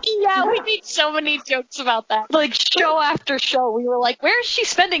 Yeah, we made so many jokes about that. Like, show after show, we were like, where is she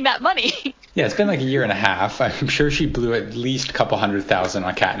spending that money? Yeah, it's been like a year and a half. I'm sure she blew at least a couple $100,000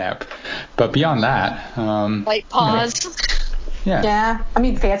 on catnip. But beyond that... White Paws. Yeah. Yeah. I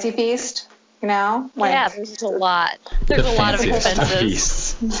mean, Fancy Feast, Yeah, there's a lot. There's a lot of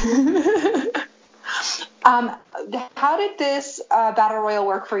expenses. How did this battle royal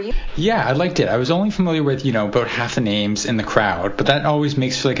work for you? Yeah, I liked it. I was only familiar with, about half the names in the crowd, but that always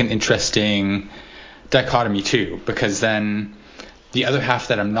makes for like an interesting dichotomy too, because then the other half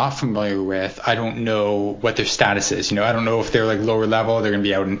that I'm not familiar with, I don't know what their status is. I don't know if they're like lower level, they're going to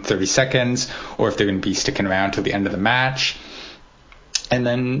be out in 30 seconds, or if they're going to be sticking around till the end of the match. And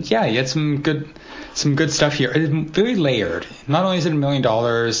then, yeah, you had some good stuff here. It's very layered. Not only is it $1 million,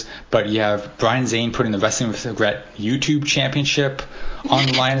 but you have Brian Zane putting the Wrestling with Regret YouTube Championship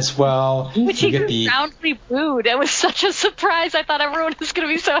online as well. Which he roundly booed. It was such a surprise. I thought everyone was going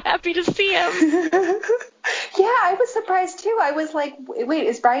to be so happy to see him. Yeah, I was surprised too. I was like, wait,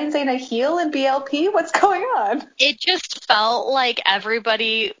 is Brian Zane a heel in BLP? What's going on? It just felt like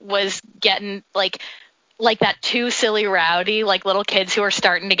everybody was getting like like that too silly rowdy, like little kids who are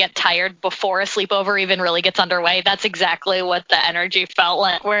starting to get tired before a sleepover even really gets underway. That's exactly what the energy felt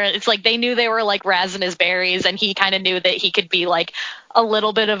like, where it's like they knew they were like razzing his berries, and he kind of knew that he could be like a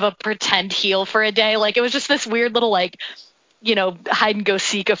little bit of a pretend heel for a day. Like it was just this weird little like, you know, hide and go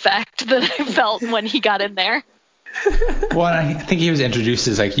seek effect that I felt when he got in there. Well, I think he was introduced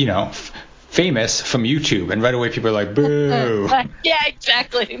as like, you know, famous from YouTube, and right away people are like, boo. Yeah,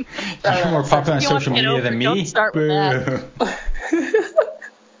 exactly. You're more popular on social media than me. Boo.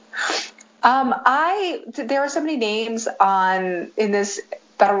 There were so many names in this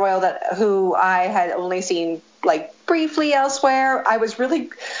Battle Royal who I had only seen like briefly elsewhere. I was really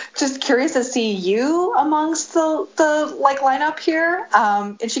just curious to see you amongst the like lineup here.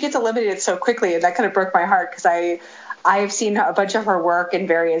 And she gets eliminated so quickly, and that kind of broke my heart because I've seen a bunch of her work in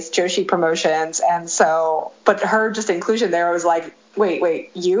various Joshi promotions, and so, but her just inclusion there was like,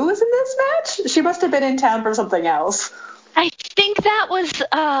 wait, you was in this match? She must have been in town for something else. I think that was,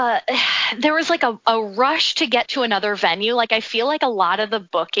 there was like a rush to get to another venue. Like I feel like a lot of the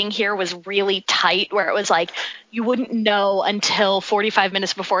booking here was really tight, where it was like you wouldn't know until 45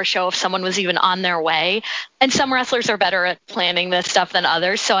 minutes before a show if someone was even on their way. And some wrestlers are better at planning this stuff than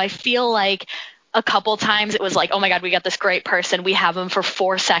others. So I feel like a couple times it was like, oh my God, we got this great person. We have them for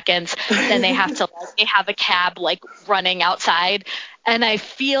 4 seconds. Then they have to, they have a cab like running outside. And I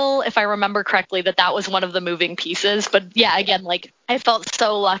feel, if I remember correctly, that was one of the moving pieces. But yeah, again, like I felt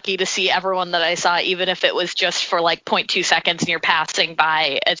so lucky to see everyone that I saw, even if it was just for like 0.2 seconds and you're passing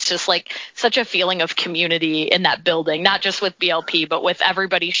by. It's just like such a feeling of community in that building, not just with BLP, but with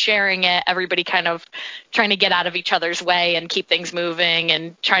everybody sharing it, everybody kind of trying to get out of each other's way and keep things moving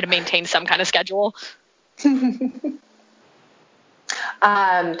and try to maintain some kind of schedule.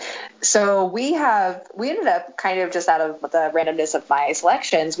 So we ended up kind of just out of the randomness of my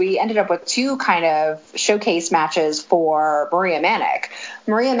selections, we ended up with 2 kind of showcase matches for Maria Manic.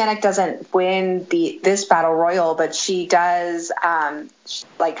 Maria Manic doesn't win this Battle Royal, but she does,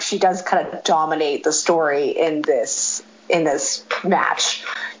 she does kind of dominate the story in this match.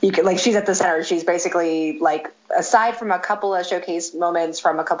 You could, like, she's at the center. She's basically like, aside from a couple of showcase moments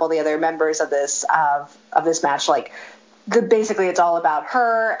from a couple of the other members of this match, like, basically it's all about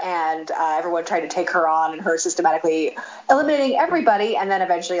her and everyone trying to take her on and her systematically eliminating everybody and then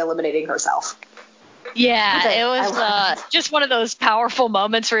eventually eliminating herself. Yeah, it was just one of those powerful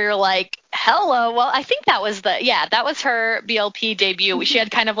moments where you're like, hello. Well, I think that was her BLP debut. She had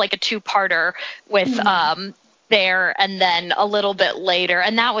kind of like a 2-parter with there and then a little bit later.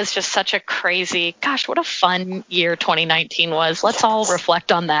 And that was just such a crazy, gosh, what a fun year 2019 was. Let's all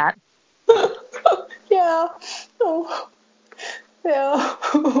reflect on that. Yeah. Oh. Yeah.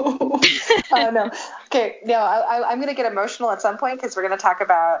 No. Okay. No, I'm going to get emotional at some point because we're going to talk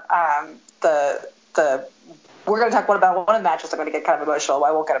about we're going to talk about one of the matches. I'm going to get kind of emotional.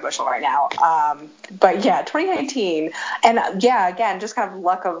 I won't get emotional right now. But yeah, 2019. And yeah, again, just kind of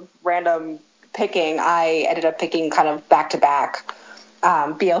luck of random picking. I ended up picking kind of back-to-back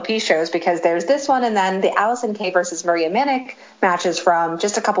BLP shows because there's this one and then the Allison Kay versus Maria Manic matches from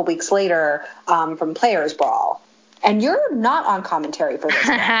just a couple weeks later from Players Brawl. And you're not on commentary for this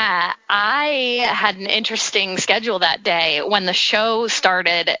one. I had an interesting schedule that day. When the show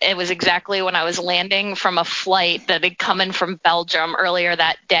started, it was exactly when I was landing from a flight that had come in from Belgium earlier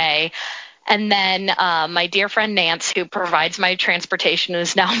that day. And then my dear friend Nance, who provides my transportation,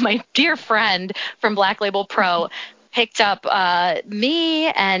 is now my dear friend from Black Label Pro, picked up me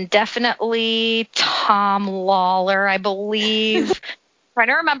and definitely Tom Lawler, I believe. Trying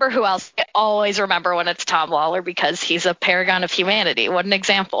to remember who else. I always remember when it's Tom Lawler because he's a paragon of humanity. What an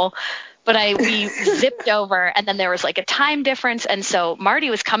example. But we zipped over, and then there was like a time difference, and so Marty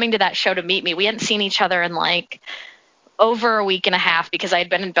was coming to that show to meet me. We hadn't seen each other in like over a week and a half because I had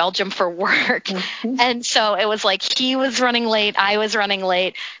been in Belgium for work. And so it was like he was running late, I was running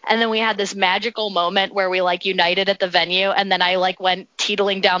late, and then we had this magical moment where we like united at the venue, and then I like went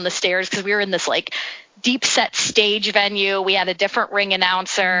teetling down the stairs because we were in this like deep set stage venue. We had a different ring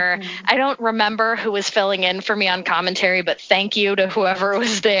announcer. I don't remember who was filling in for me on commentary, but thank you to whoever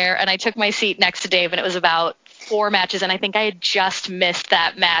was there. And I took my seat next to Dave, and it was about 4 matches, and I think I had just missed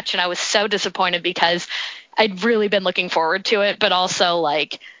that match, and I was so disappointed because I'd really been looking forward to it, but also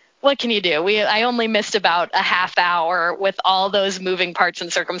like, what can you do? I only missed about a half hour with all those moving parts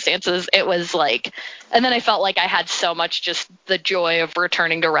and circumstances. It was like, and then I felt like I had so much, just the joy of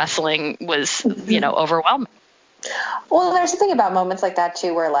returning to wrestling was, overwhelming. Well, there's something about moments like that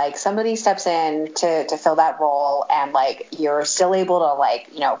too, where like somebody steps in to fill that role and like you're still able to like,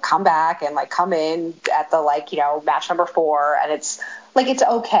 come back and like come in at the like, match number 4. And it's like it's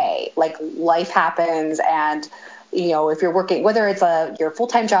okay. Like life happens, and if you're working, whether it's your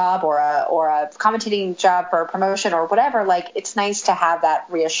full-time job or a commentating job for a promotion or whatever, like it's nice to have that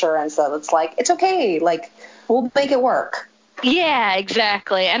reassurance that it's like it's okay. Like we'll make it work. Yeah,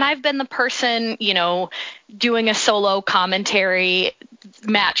 exactly. And I've been the person, doing a solo commentary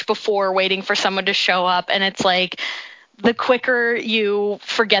match before, waiting for someone to show up, and it's like, the quicker you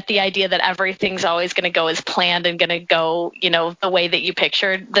forget the idea that everything's always going to go as planned and going to go, the way that you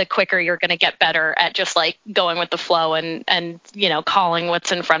pictured, the quicker you're going to get better at just like going with the flow and calling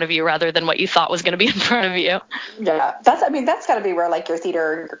what's in front of you rather than what you thought was going to be in front of you. Yeah, that's got to be where like your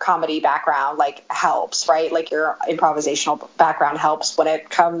theater, your comedy background like helps, right? Like your improvisational background helps when it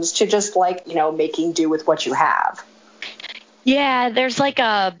comes to just like, making do with what you have. Yeah, there's like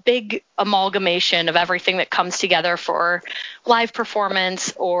a big amalgamation of everything that comes together for live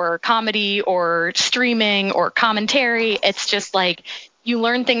performance or comedy or streaming or commentary. It's just like you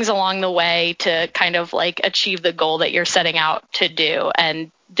learn things along the way to kind of like achieve the goal that you're setting out to do. And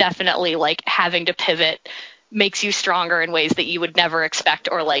definitely like having to pivot makes you stronger in ways that you would never expect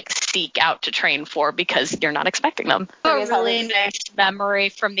or like seek out to train for because you're not expecting them. A really nice memory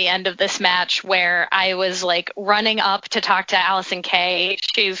from the end of this match where I was like running up to talk to Allison Kay.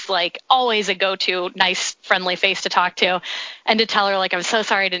 She's like always a go-to nice friendly face to talk to, and to tell her like I'm so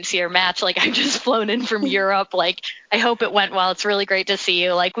sorry I didn't see your match, like I've just flown in from Europe, like I hope it went well, it's really great to see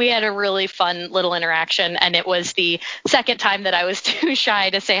you. Like we had a really fun little interaction, and it was the second time that I was too shy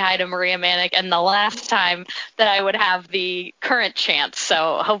to say hi to Maria Manic and the last time that I would have the current chance.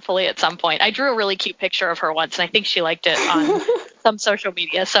 So hopefully at some point. I drew a really cute picture of her once, and I think she liked it on some social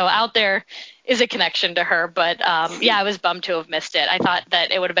media. So out there is a connection to her. But yeah, I was bummed to have missed it. I thought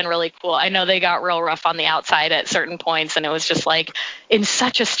that it would have been really cool. I know they got real rough on the outside at certain points, and it was just like in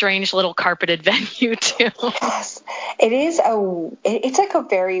such a strange little carpeted venue too. Yes, it is it's like a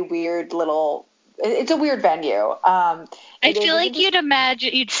very weird little. It's a weird venue. I feel like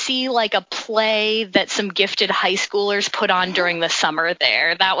you'd see like a play that some gifted high schoolers put on during the summer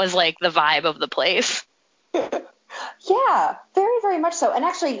there. That was like the vibe of the place. Yeah, very, very much so. And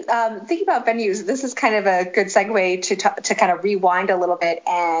actually, thinking about venues, this is kind of a good segue to kind of rewind a little bit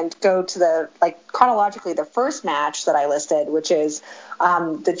and go to chronologically the first match that I listed, which is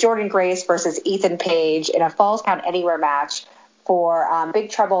the Jordynne Grace versus Ethan Page in a Falls Count Anywhere match for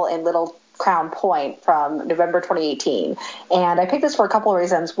Big Trouble in Little Crown Point from November 2018. And I picked this for a couple of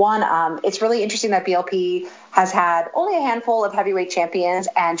reasons. One, it's really interesting that BLP has had only a handful of heavyweight champions,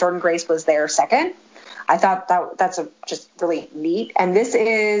 and Jordynne Grace was their second. I thought that's just really neat. And this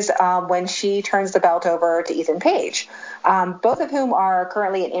is when she turns the belt over to Ethan Page, both of whom are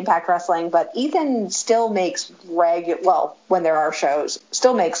currently in Impact Wrestling, but Ethan still makes when there are shows,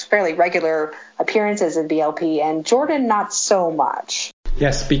 still makes fairly regular appearances in BLP, and Jordynne not so much.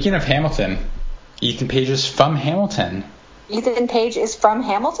 Yeah, speaking of Hamilton, Ethan Page is from Hamilton. Ethan Page is from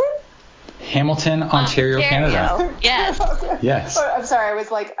Hamilton? Hamilton, Ontario, Canada. Yes. Yes. I'm sorry,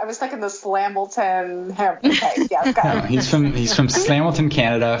 I was stuck in the Slamilton. Okay, yes, got it. No, he's from Slamilton,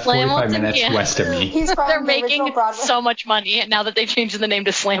 Canada, 45 minutes west of me. They're making so much money now that they've changed the name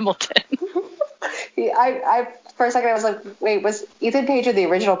to Slamilton. I for a second I was like, wait, was Ethan Page in the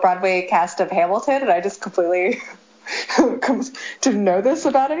original Broadway cast of Hamilton? And I just completely didn't know this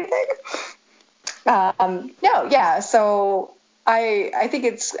about anything. No, yeah. So I think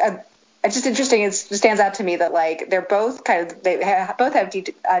it's just interesting. It stands out to me that like they're both both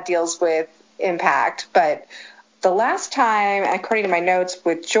have deals with Impact, but the last time, according to my notes,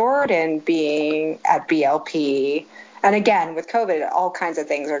 with Jordynne being at BLP, and again with COVID, all kinds of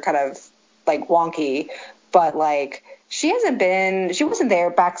things are kind of like wonky, but like she wasn't there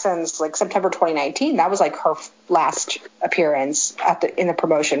back since like September 2019. That was like her last appearance in the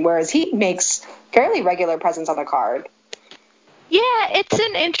promotion, whereas he makes fairly regular presence on the card. Yeah, it's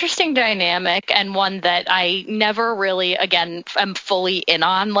an interesting dynamic, and one that I never really, again, am fully in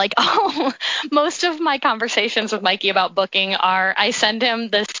on. Like, most of my conversations with Mikey about booking are I send him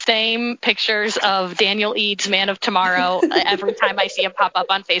the same pictures of Daniel Eads, Man of Tomorrow, every time I see him pop up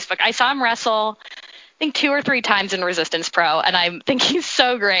on Facebook. I saw him wrestle, I think 2 or 3 times in Resistance Pro, and I think he's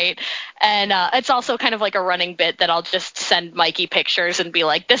so great. And it's also kind of like a running bit that I'll just send Mikey pictures and be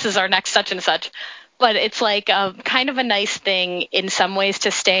like, this is our next such and such. But it's like kind of a nice thing in some ways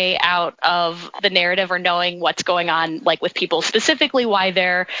to stay out of the narrative or knowing what's going on, like with people specifically, why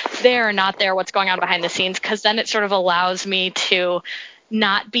they're there or not there, what's going on behind the scenes, because then it sort of allows me to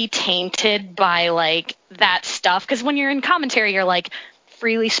not be tainted by like that stuff. Because when you're in commentary, you're like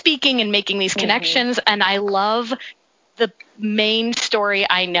freely speaking and making these connections. And I love the main story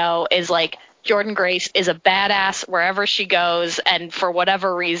I know is like Jordynne Grace is a badass wherever she goes and for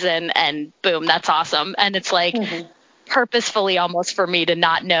whatever reason, and boom, that's awesome. And it's like purposefully almost for me to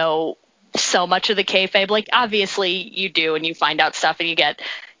not know so much of the kayfabe. Like, obviously you do, and you find out stuff and you get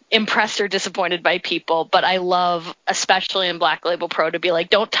impressed or disappointed by people, but I love, especially in Black Label Pro, to be like,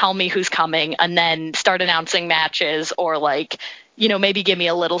 don't tell me who's coming and then start announcing matches, or like, you know, maybe give me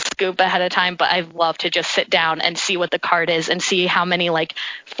a little scoop ahead of time. But I love to just sit down and see what the card is and see how many like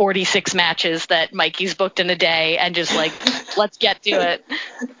 46 matches that Mikey's booked in a day, and just like, let's get to it.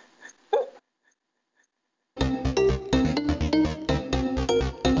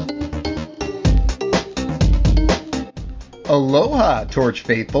 Aloha, Torch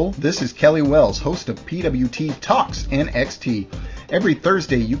Faithful. This is Kelly Wells, host of PWT Talks NXT. Every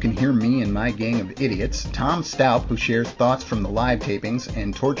Thursday, you can hear me and my gang of idiots, Tom Staup, who shares thoughts from the live tapings,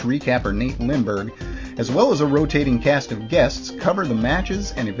 and Torch recapper Nate Lindberg, as well as a rotating cast of guests, cover the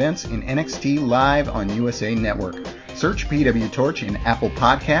matches and events in NXT live on USA Network. Search PW Torch in Apple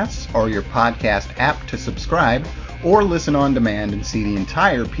Podcasts or your podcast app to subscribe, or listen on demand and see the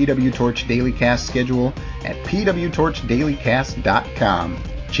entire PW Torch Daily Cast schedule at pwtorchdailycast.com.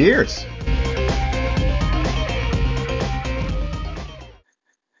 Cheers!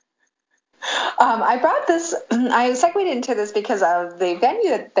 I brought this, I segued into this because of the venue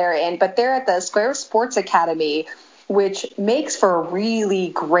that they're in, but they're at the Square Sports Academy, which makes for a really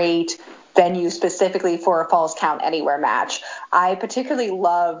great venue specifically for a Falls Count Anywhere match. I particularly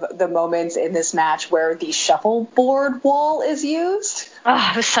love the moments in this match where the shuffleboard wall is used.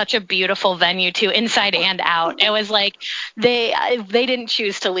 Oh, it was such a beautiful venue too, inside and out. It was like they didn't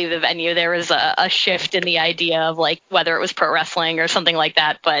choose to leave the venue. There was a shift in the idea of like whether it was pro wrestling or something like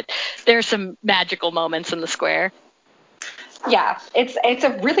that. But there's some magical moments in the square. Yeah, it's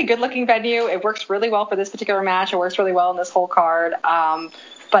a really good looking venue. It works really well for this particular match. It works really well in this whole card.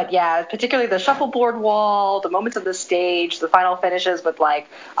 But yeah, particularly the shuffleboard wall, the moments of the stage, the final finishes with like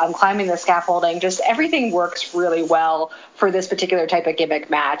climbing the scaffolding, just everything works really well for this particular type of gimmick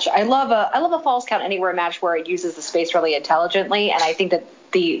match. I love a Falls Count Anywhere match where it uses the space really intelligently, and I think that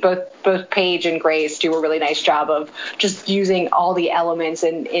both Paige and Grace do a really nice job of just using all the elements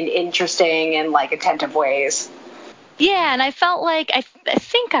in interesting and like attentive ways. Yeah, and I felt like, I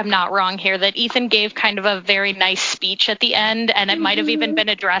think I'm not wrong here, that Ethan gave kind of a very nice speech at the end, and it might have even been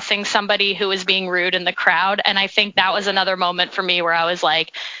addressing somebody who was being rude in the crowd, and I think that was another moment for me where I was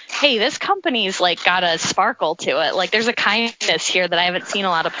like, hey, this company's like got a sparkle to it. Like, there's a kindness here that I haven't seen a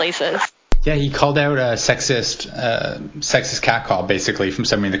lot of places. Yeah, he called out a sexist catcall, basically, from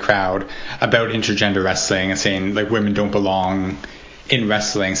somebody in the crowd about intergender wrestling and saying, like, women don't belong in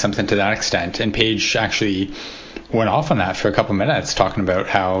wrestling, something to that extent. And Paige actually went off on that for a couple minutes, talking about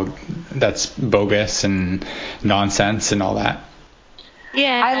how that's bogus and nonsense and all that.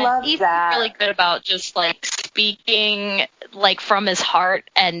 Yeah, I love Ethan's that. really good about just like speaking like from his heart,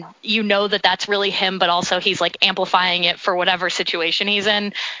 and you know that that's really him, but also he's like amplifying it for whatever situation he's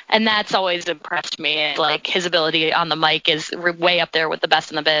in, and that's always impressed me. Like his ability on the mic is way up there with the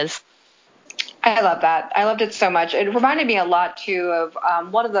best in the biz. I love that. I loved it so much. It reminded me a lot too of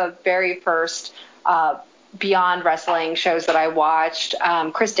one of the very first Beyond Wrestling shows that I watched.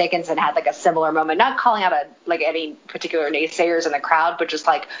 Chris Dickinson had like a similar moment, not calling out any particular naysayers in the crowd, but just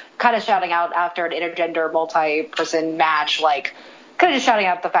like kind of shouting out after an intergender multi-person match, like kind of just shouting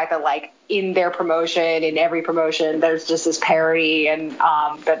out the fact that like in their promotion, in every promotion, there's just this parity, and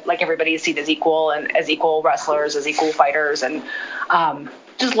that like everybody is seen as equal and as equal wrestlers, as equal fighters, and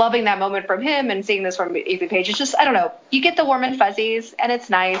just loving that moment from him and seeing this from Ethan Page. It's just, I don't know, you get the warm and fuzzies, and it's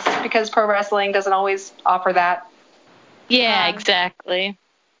nice because pro wrestling doesn't always offer that. Yeah, exactly.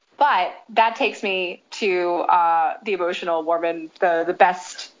 But that takes me to the emotional warm and the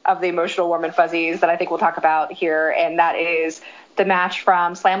best of the emotional warm and fuzzies that I think we'll talk about here, and that is the match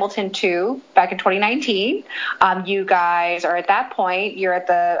from Slamilton 2 back in 2019. You guys are at that point, you're at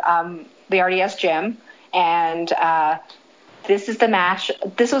the RDS gym, and this is the match.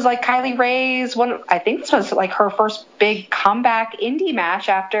 This was like Kylie Rae's one. I think this was like her first big comeback indie match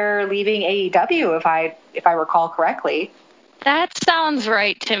after leaving AEW, if I recall correctly. That sounds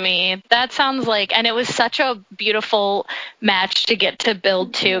right to me. That sounds like, and it was such a beautiful match to get to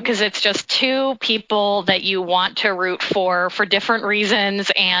build to, because it's just two people that you want to root for different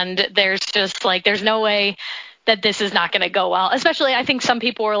reasons, and there's just like, there's no way that this is not going to go well. Especially, I think some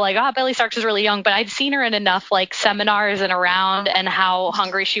people were like, oh, Bayley Starks is really young, but I'd seen her in enough like seminars and around, and how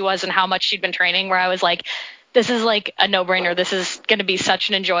hungry she was and how much she'd been training, where I was like, this is like a no-brainer. This is going to be such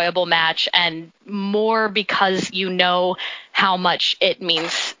an enjoyable match, and more because you know how much it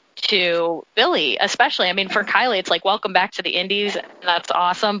means to Billie, especially. I mean, for Kylie, it's like, welcome back to the Indies. And that's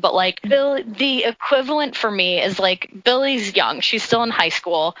awesome. But like the equivalent for me is like, Billie's young. She's still in high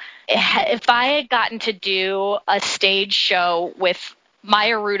school. If I had gotten to do a stage show with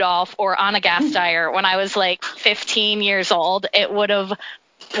Maya Rudolph or Anna Gasteyer when I was like 15 years old, it would have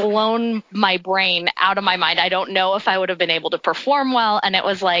blown my brain out of my mind. I don't know if I would have been able to perform well. And it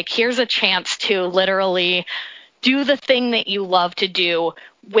was like, here's a chance to literally do the thing that you love to do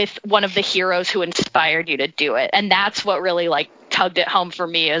with one of the heroes who inspired you to do it. And that's what really like tugged it home for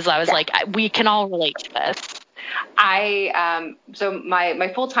me, is I was like, we can all relate to this. So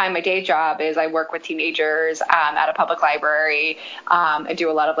my full-time, my day job is I work with teenagers at a public library. I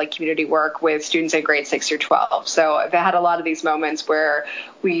do a lot of like community work with students in grades 6 through 12. So I've had a lot of these moments where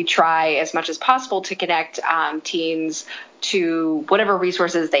we try as much as possible to connect teens to whatever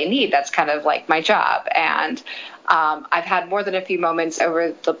resources they need. That's kind of like my job. And I've had more than a few moments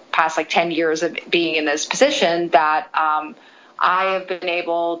over the past like 10 years of being in this position that I have been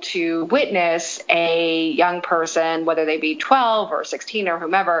able to witness a young person, whether they be 12 or 16 or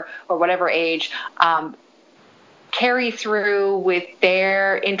whomever, or whatever age, carry through with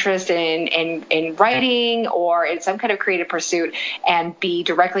their interest in writing or in some kind of creative pursuit and be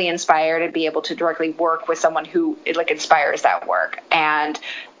directly inspired and be able to directly work with someone who like inspires that work. And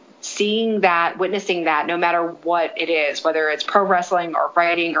seeing that, witnessing that, no matter what it is, whether it's pro wrestling or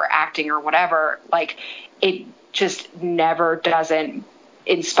writing or acting or whatever, like it just never doesn't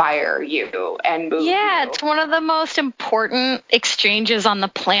inspire you and move you. It's one of the most important exchanges on the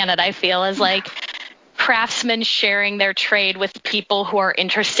planet, I feel, is like craftsmen sharing their trade with people who are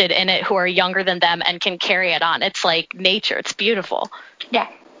interested in it, who are younger than them and can carry it on. It's like nature. It's beautiful. Yeah.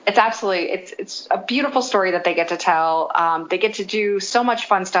 It's absolutely, it's a beautiful story that they get to tell. They get to do so much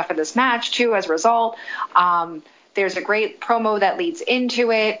fun stuff in this match too, as a result. There's a great promo that leads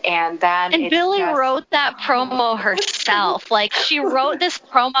into it, and then Billie wrote that promo herself. Like, she wrote this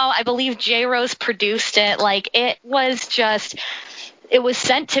promo. I believe J. Rose produced it. Like, it was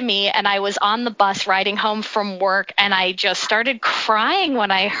sent to me, and I was on the bus riding home from work, and I just started crying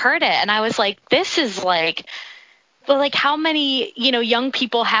when I heard it. And I was like, this is like, but like how many, young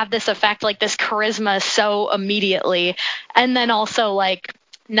people have this effect, like this charisma so immediately, and then also like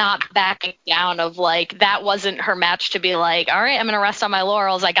not backing down of like, that wasn't her match to be like, all right, I'm going to rest on my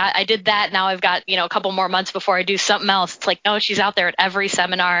laurels. I did that. Now I've got, a couple more months before I do something else. It's like, no, she's out there at every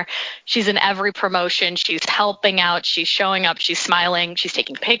seminar. She's in every promotion. She's helping out. She's showing up. She's smiling. She's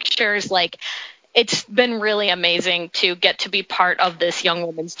taking pictures. Like, it's been really amazing to get to be part of this young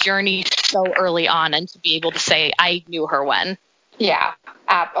woman's journey so early on and to be able to say, I knew her when. Yeah.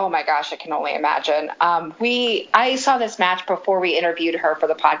 Oh my gosh, I can only imagine. I saw this match before we interviewed her for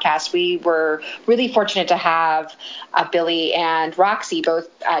the podcast. We were really fortunate to have Billie and Roxy, both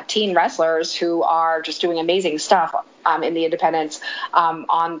teen wrestlers who are just doing amazing stuff in the independents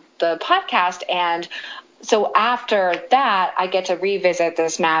on the podcast. And so after that, I get to revisit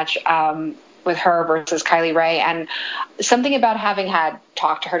this match with her versus Kylie Rae, and something about having had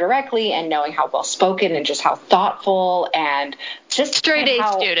talked to her directly and knowing how well spoken and just how thoughtful and just straight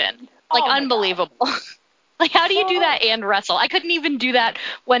A student, like unbelievable. Like, how do you do that and wrestle? I couldn't even do that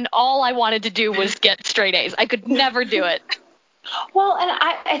when all I wanted to do was get straight A's. I could never do it. Well, and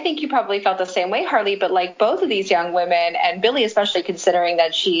I think you probably felt the same way, Harley, but like both of these young women, and Billie especially, considering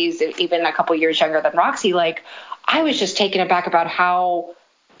that she's even a couple years younger than Roxy, like I was just taken aback about how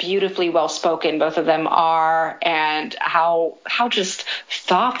beautifully well spoken both of them are, and how just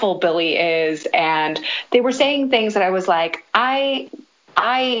thoughtful Billie is. And they were saying things that I was like, I'm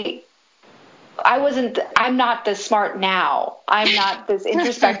not this smart now. I'm not this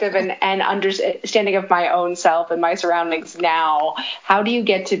introspective and understanding of my own self and my surroundings now. How do you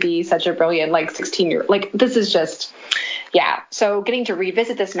get to be such a brilliant, like 16-year-old? Like, this is just, yeah. So getting to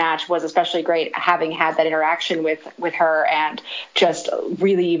revisit this match was especially great, having had that interaction with her and just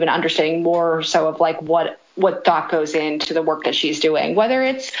really even understanding more so of like what thought goes into the work that she's doing, whether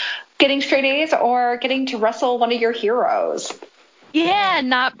it's getting straight A's or getting to wrestle one of your heroes. Yeah,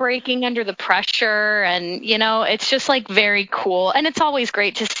 not breaking under the pressure. And, it's just like very cool. And it's always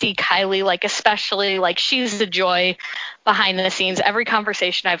great to see Kylie, like, especially like she's the joy behind the scenes. Every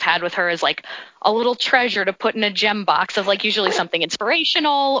conversation I've had with her is like a little treasure to put in a gem box of like usually something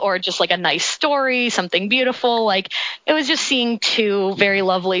inspirational or just like a nice story, something beautiful. Like, it was just seeing two very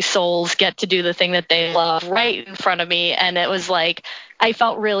lovely souls get to do the thing that they love right in front of me. And it was like, I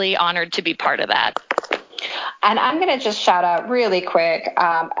felt really honored to be part of that. And I'm going to just shout out really quick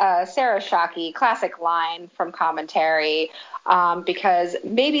Sarah Shockey, classic line from commentary, because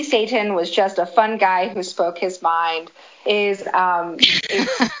maybe Satan was just a fun guy who spoke his mind. I'm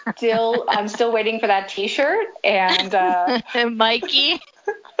still waiting for that T-shirt. And Mikey.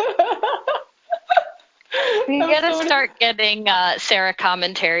 We gotta start getting Sarah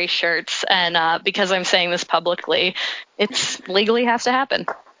commentary shirts, and because I'm saying this publicly, it's legally has to happen.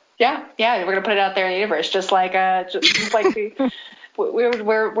 Yeah, we're gonna put it out there in the universe, just like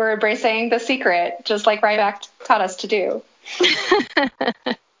we're embracing the secret, just like Ryback taught us to do.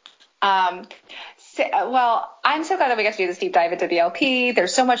 Well, I'm so glad that we got to do this deep dive into BLP.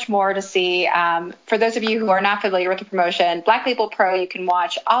 There's so much more to see. For those of you who are not familiar with the promotion, Black Label Pro, you can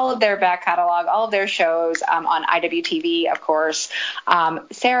watch all of their back catalog, all of their shows on IWTV, of course.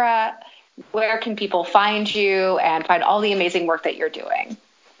 Sarah, where can people find you and find all the amazing work that you're doing?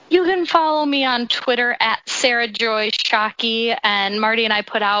 You can follow me on Twitter at Sarah Joy Shockey, and Marty and I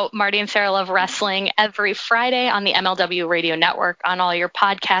put out Marty and Sarah Love Wrestling every Friday on the MLW Radio Network on all your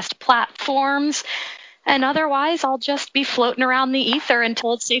podcast platforms. And otherwise, I'll just be floating around the ether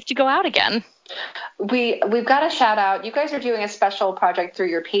until it's safe to go out again. We've got to shout out. You guys are doing a special project through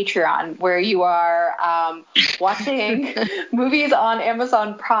your Patreon where you are watching movies on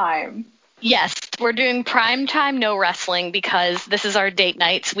Amazon Prime. Yes, we're doing Primetime No Wrestling because this is our date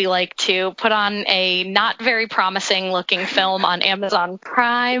nights. We like to put on a not very promising looking film on Amazon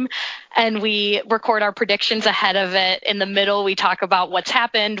Prime, and we record our predictions ahead of it. In the middle, we talk about what's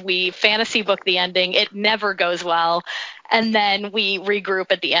happened. We fantasy book the ending. It never goes well. And then we regroup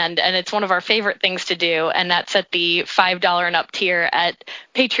at the end, and it's one of our favorite things to do, and that's at the $5 and up tier at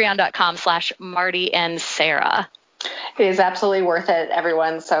patreon.com/Marty and Sarah. It is absolutely worth it,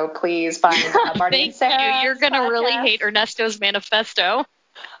 everyone. So please find Marty and Sarah. Thank you. You're going to really hate Ernesto's manifesto.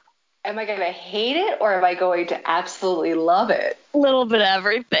 Am I going to hate it or am I going to absolutely love it? A little bit of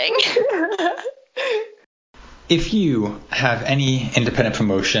everything. If you have any independent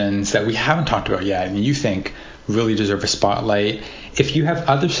promotions that we haven't talked about yet and you think really deserve a spotlight, if you have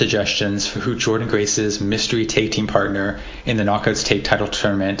other suggestions for who Jordynne Grace's mystery tag team partner in the Knockouts Tag Title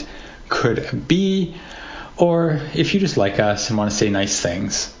Tournament could be, or if you just like us and want to say nice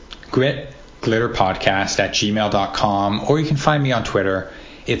things, gritglitterpodcast@gmail.com, or you can find me on Twitter.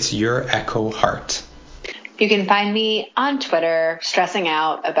 It's your Echo Heart. You can find me on Twitter stressing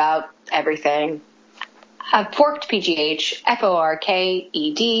out about everything. Forked PGH,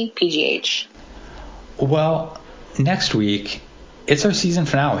 FORKED PGH. Well, next week, it's our season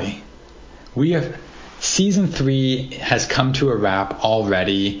finale. Season 3 has come to a wrap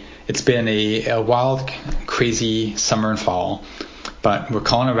already. It's been a wild, crazy summer and fall, but we're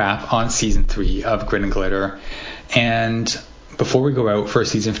calling a wrap on season 3 of Grit and Glitter. And before we go out for a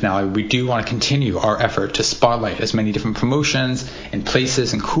season finale, we do want to continue our effort to spotlight as many different promotions and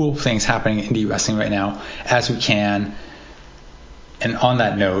places and cool things happening in indie wrestling right now as we can. And on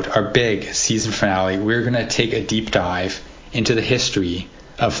that note, our big season finale, we're going to take a deep dive into the history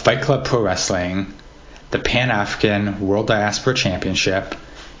of Fight Club Pro Wrestling, the Pan-African World Diaspora Championship,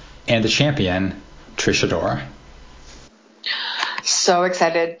 and the champion, Trish Adora. So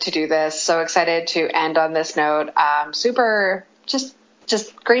excited to do this. So excited to end on this note. Super, just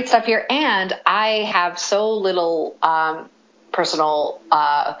great stuff here. And I have so little personal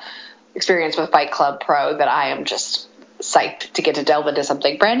experience with Fight Club Pro that I am just psyched to get to delve into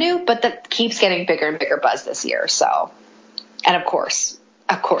something brand new, but that keeps getting bigger and bigger buzz this year. So, and of course,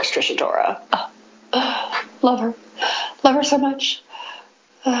 Trish Adora. Love her so much.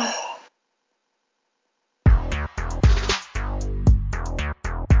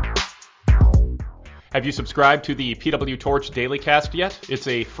 Have you subscribed to the PW Torch Daily Cast yet? It's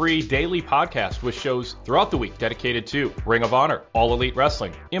a free daily podcast with shows throughout the week dedicated to Ring of Honor, All Elite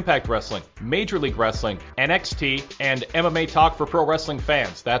Wrestling, Impact Wrestling, Major League Wrestling, NXT, and MMA Talk for pro wrestling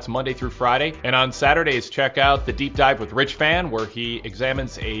fans. That's Monday through Friday. And on Saturdays, check out the Deep Dive with Rich Fan, where he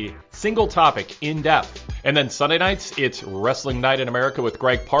examines a single topic in depth. And then Sunday nights, it's Wrestling Night in America with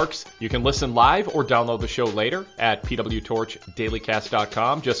Greg Parks. You can listen live or download the show later at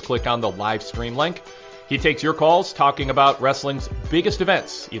pwtorchdailycast.com. Just click on the live stream link. He takes your calls talking about wrestling's biggest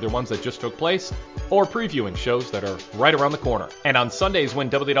events, either ones that just took place or previewing shows that are right around the corner. And on Sundays when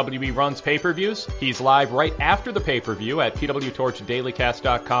WWE runs pay-per-views, he's live right after the pay-per-view at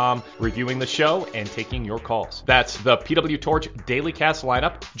pwtorchdailycast.com, reviewing the show and taking your calls. That's the PW Torch Daily Cast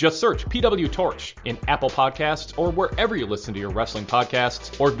lineup. Just search PW Torch in Apple Podcasts or wherever you listen to your wrestling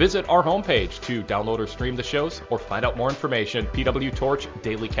podcasts, or visit our homepage to download or stream the shows or find out more information,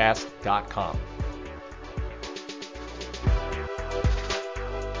 pwtorchdailycast.com.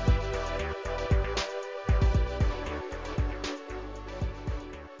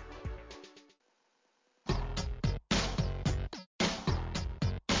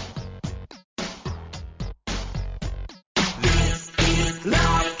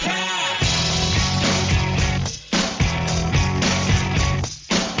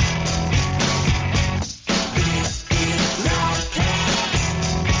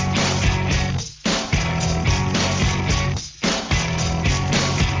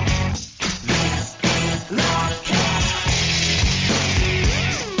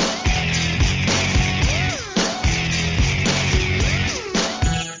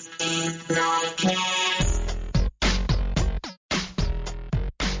 No.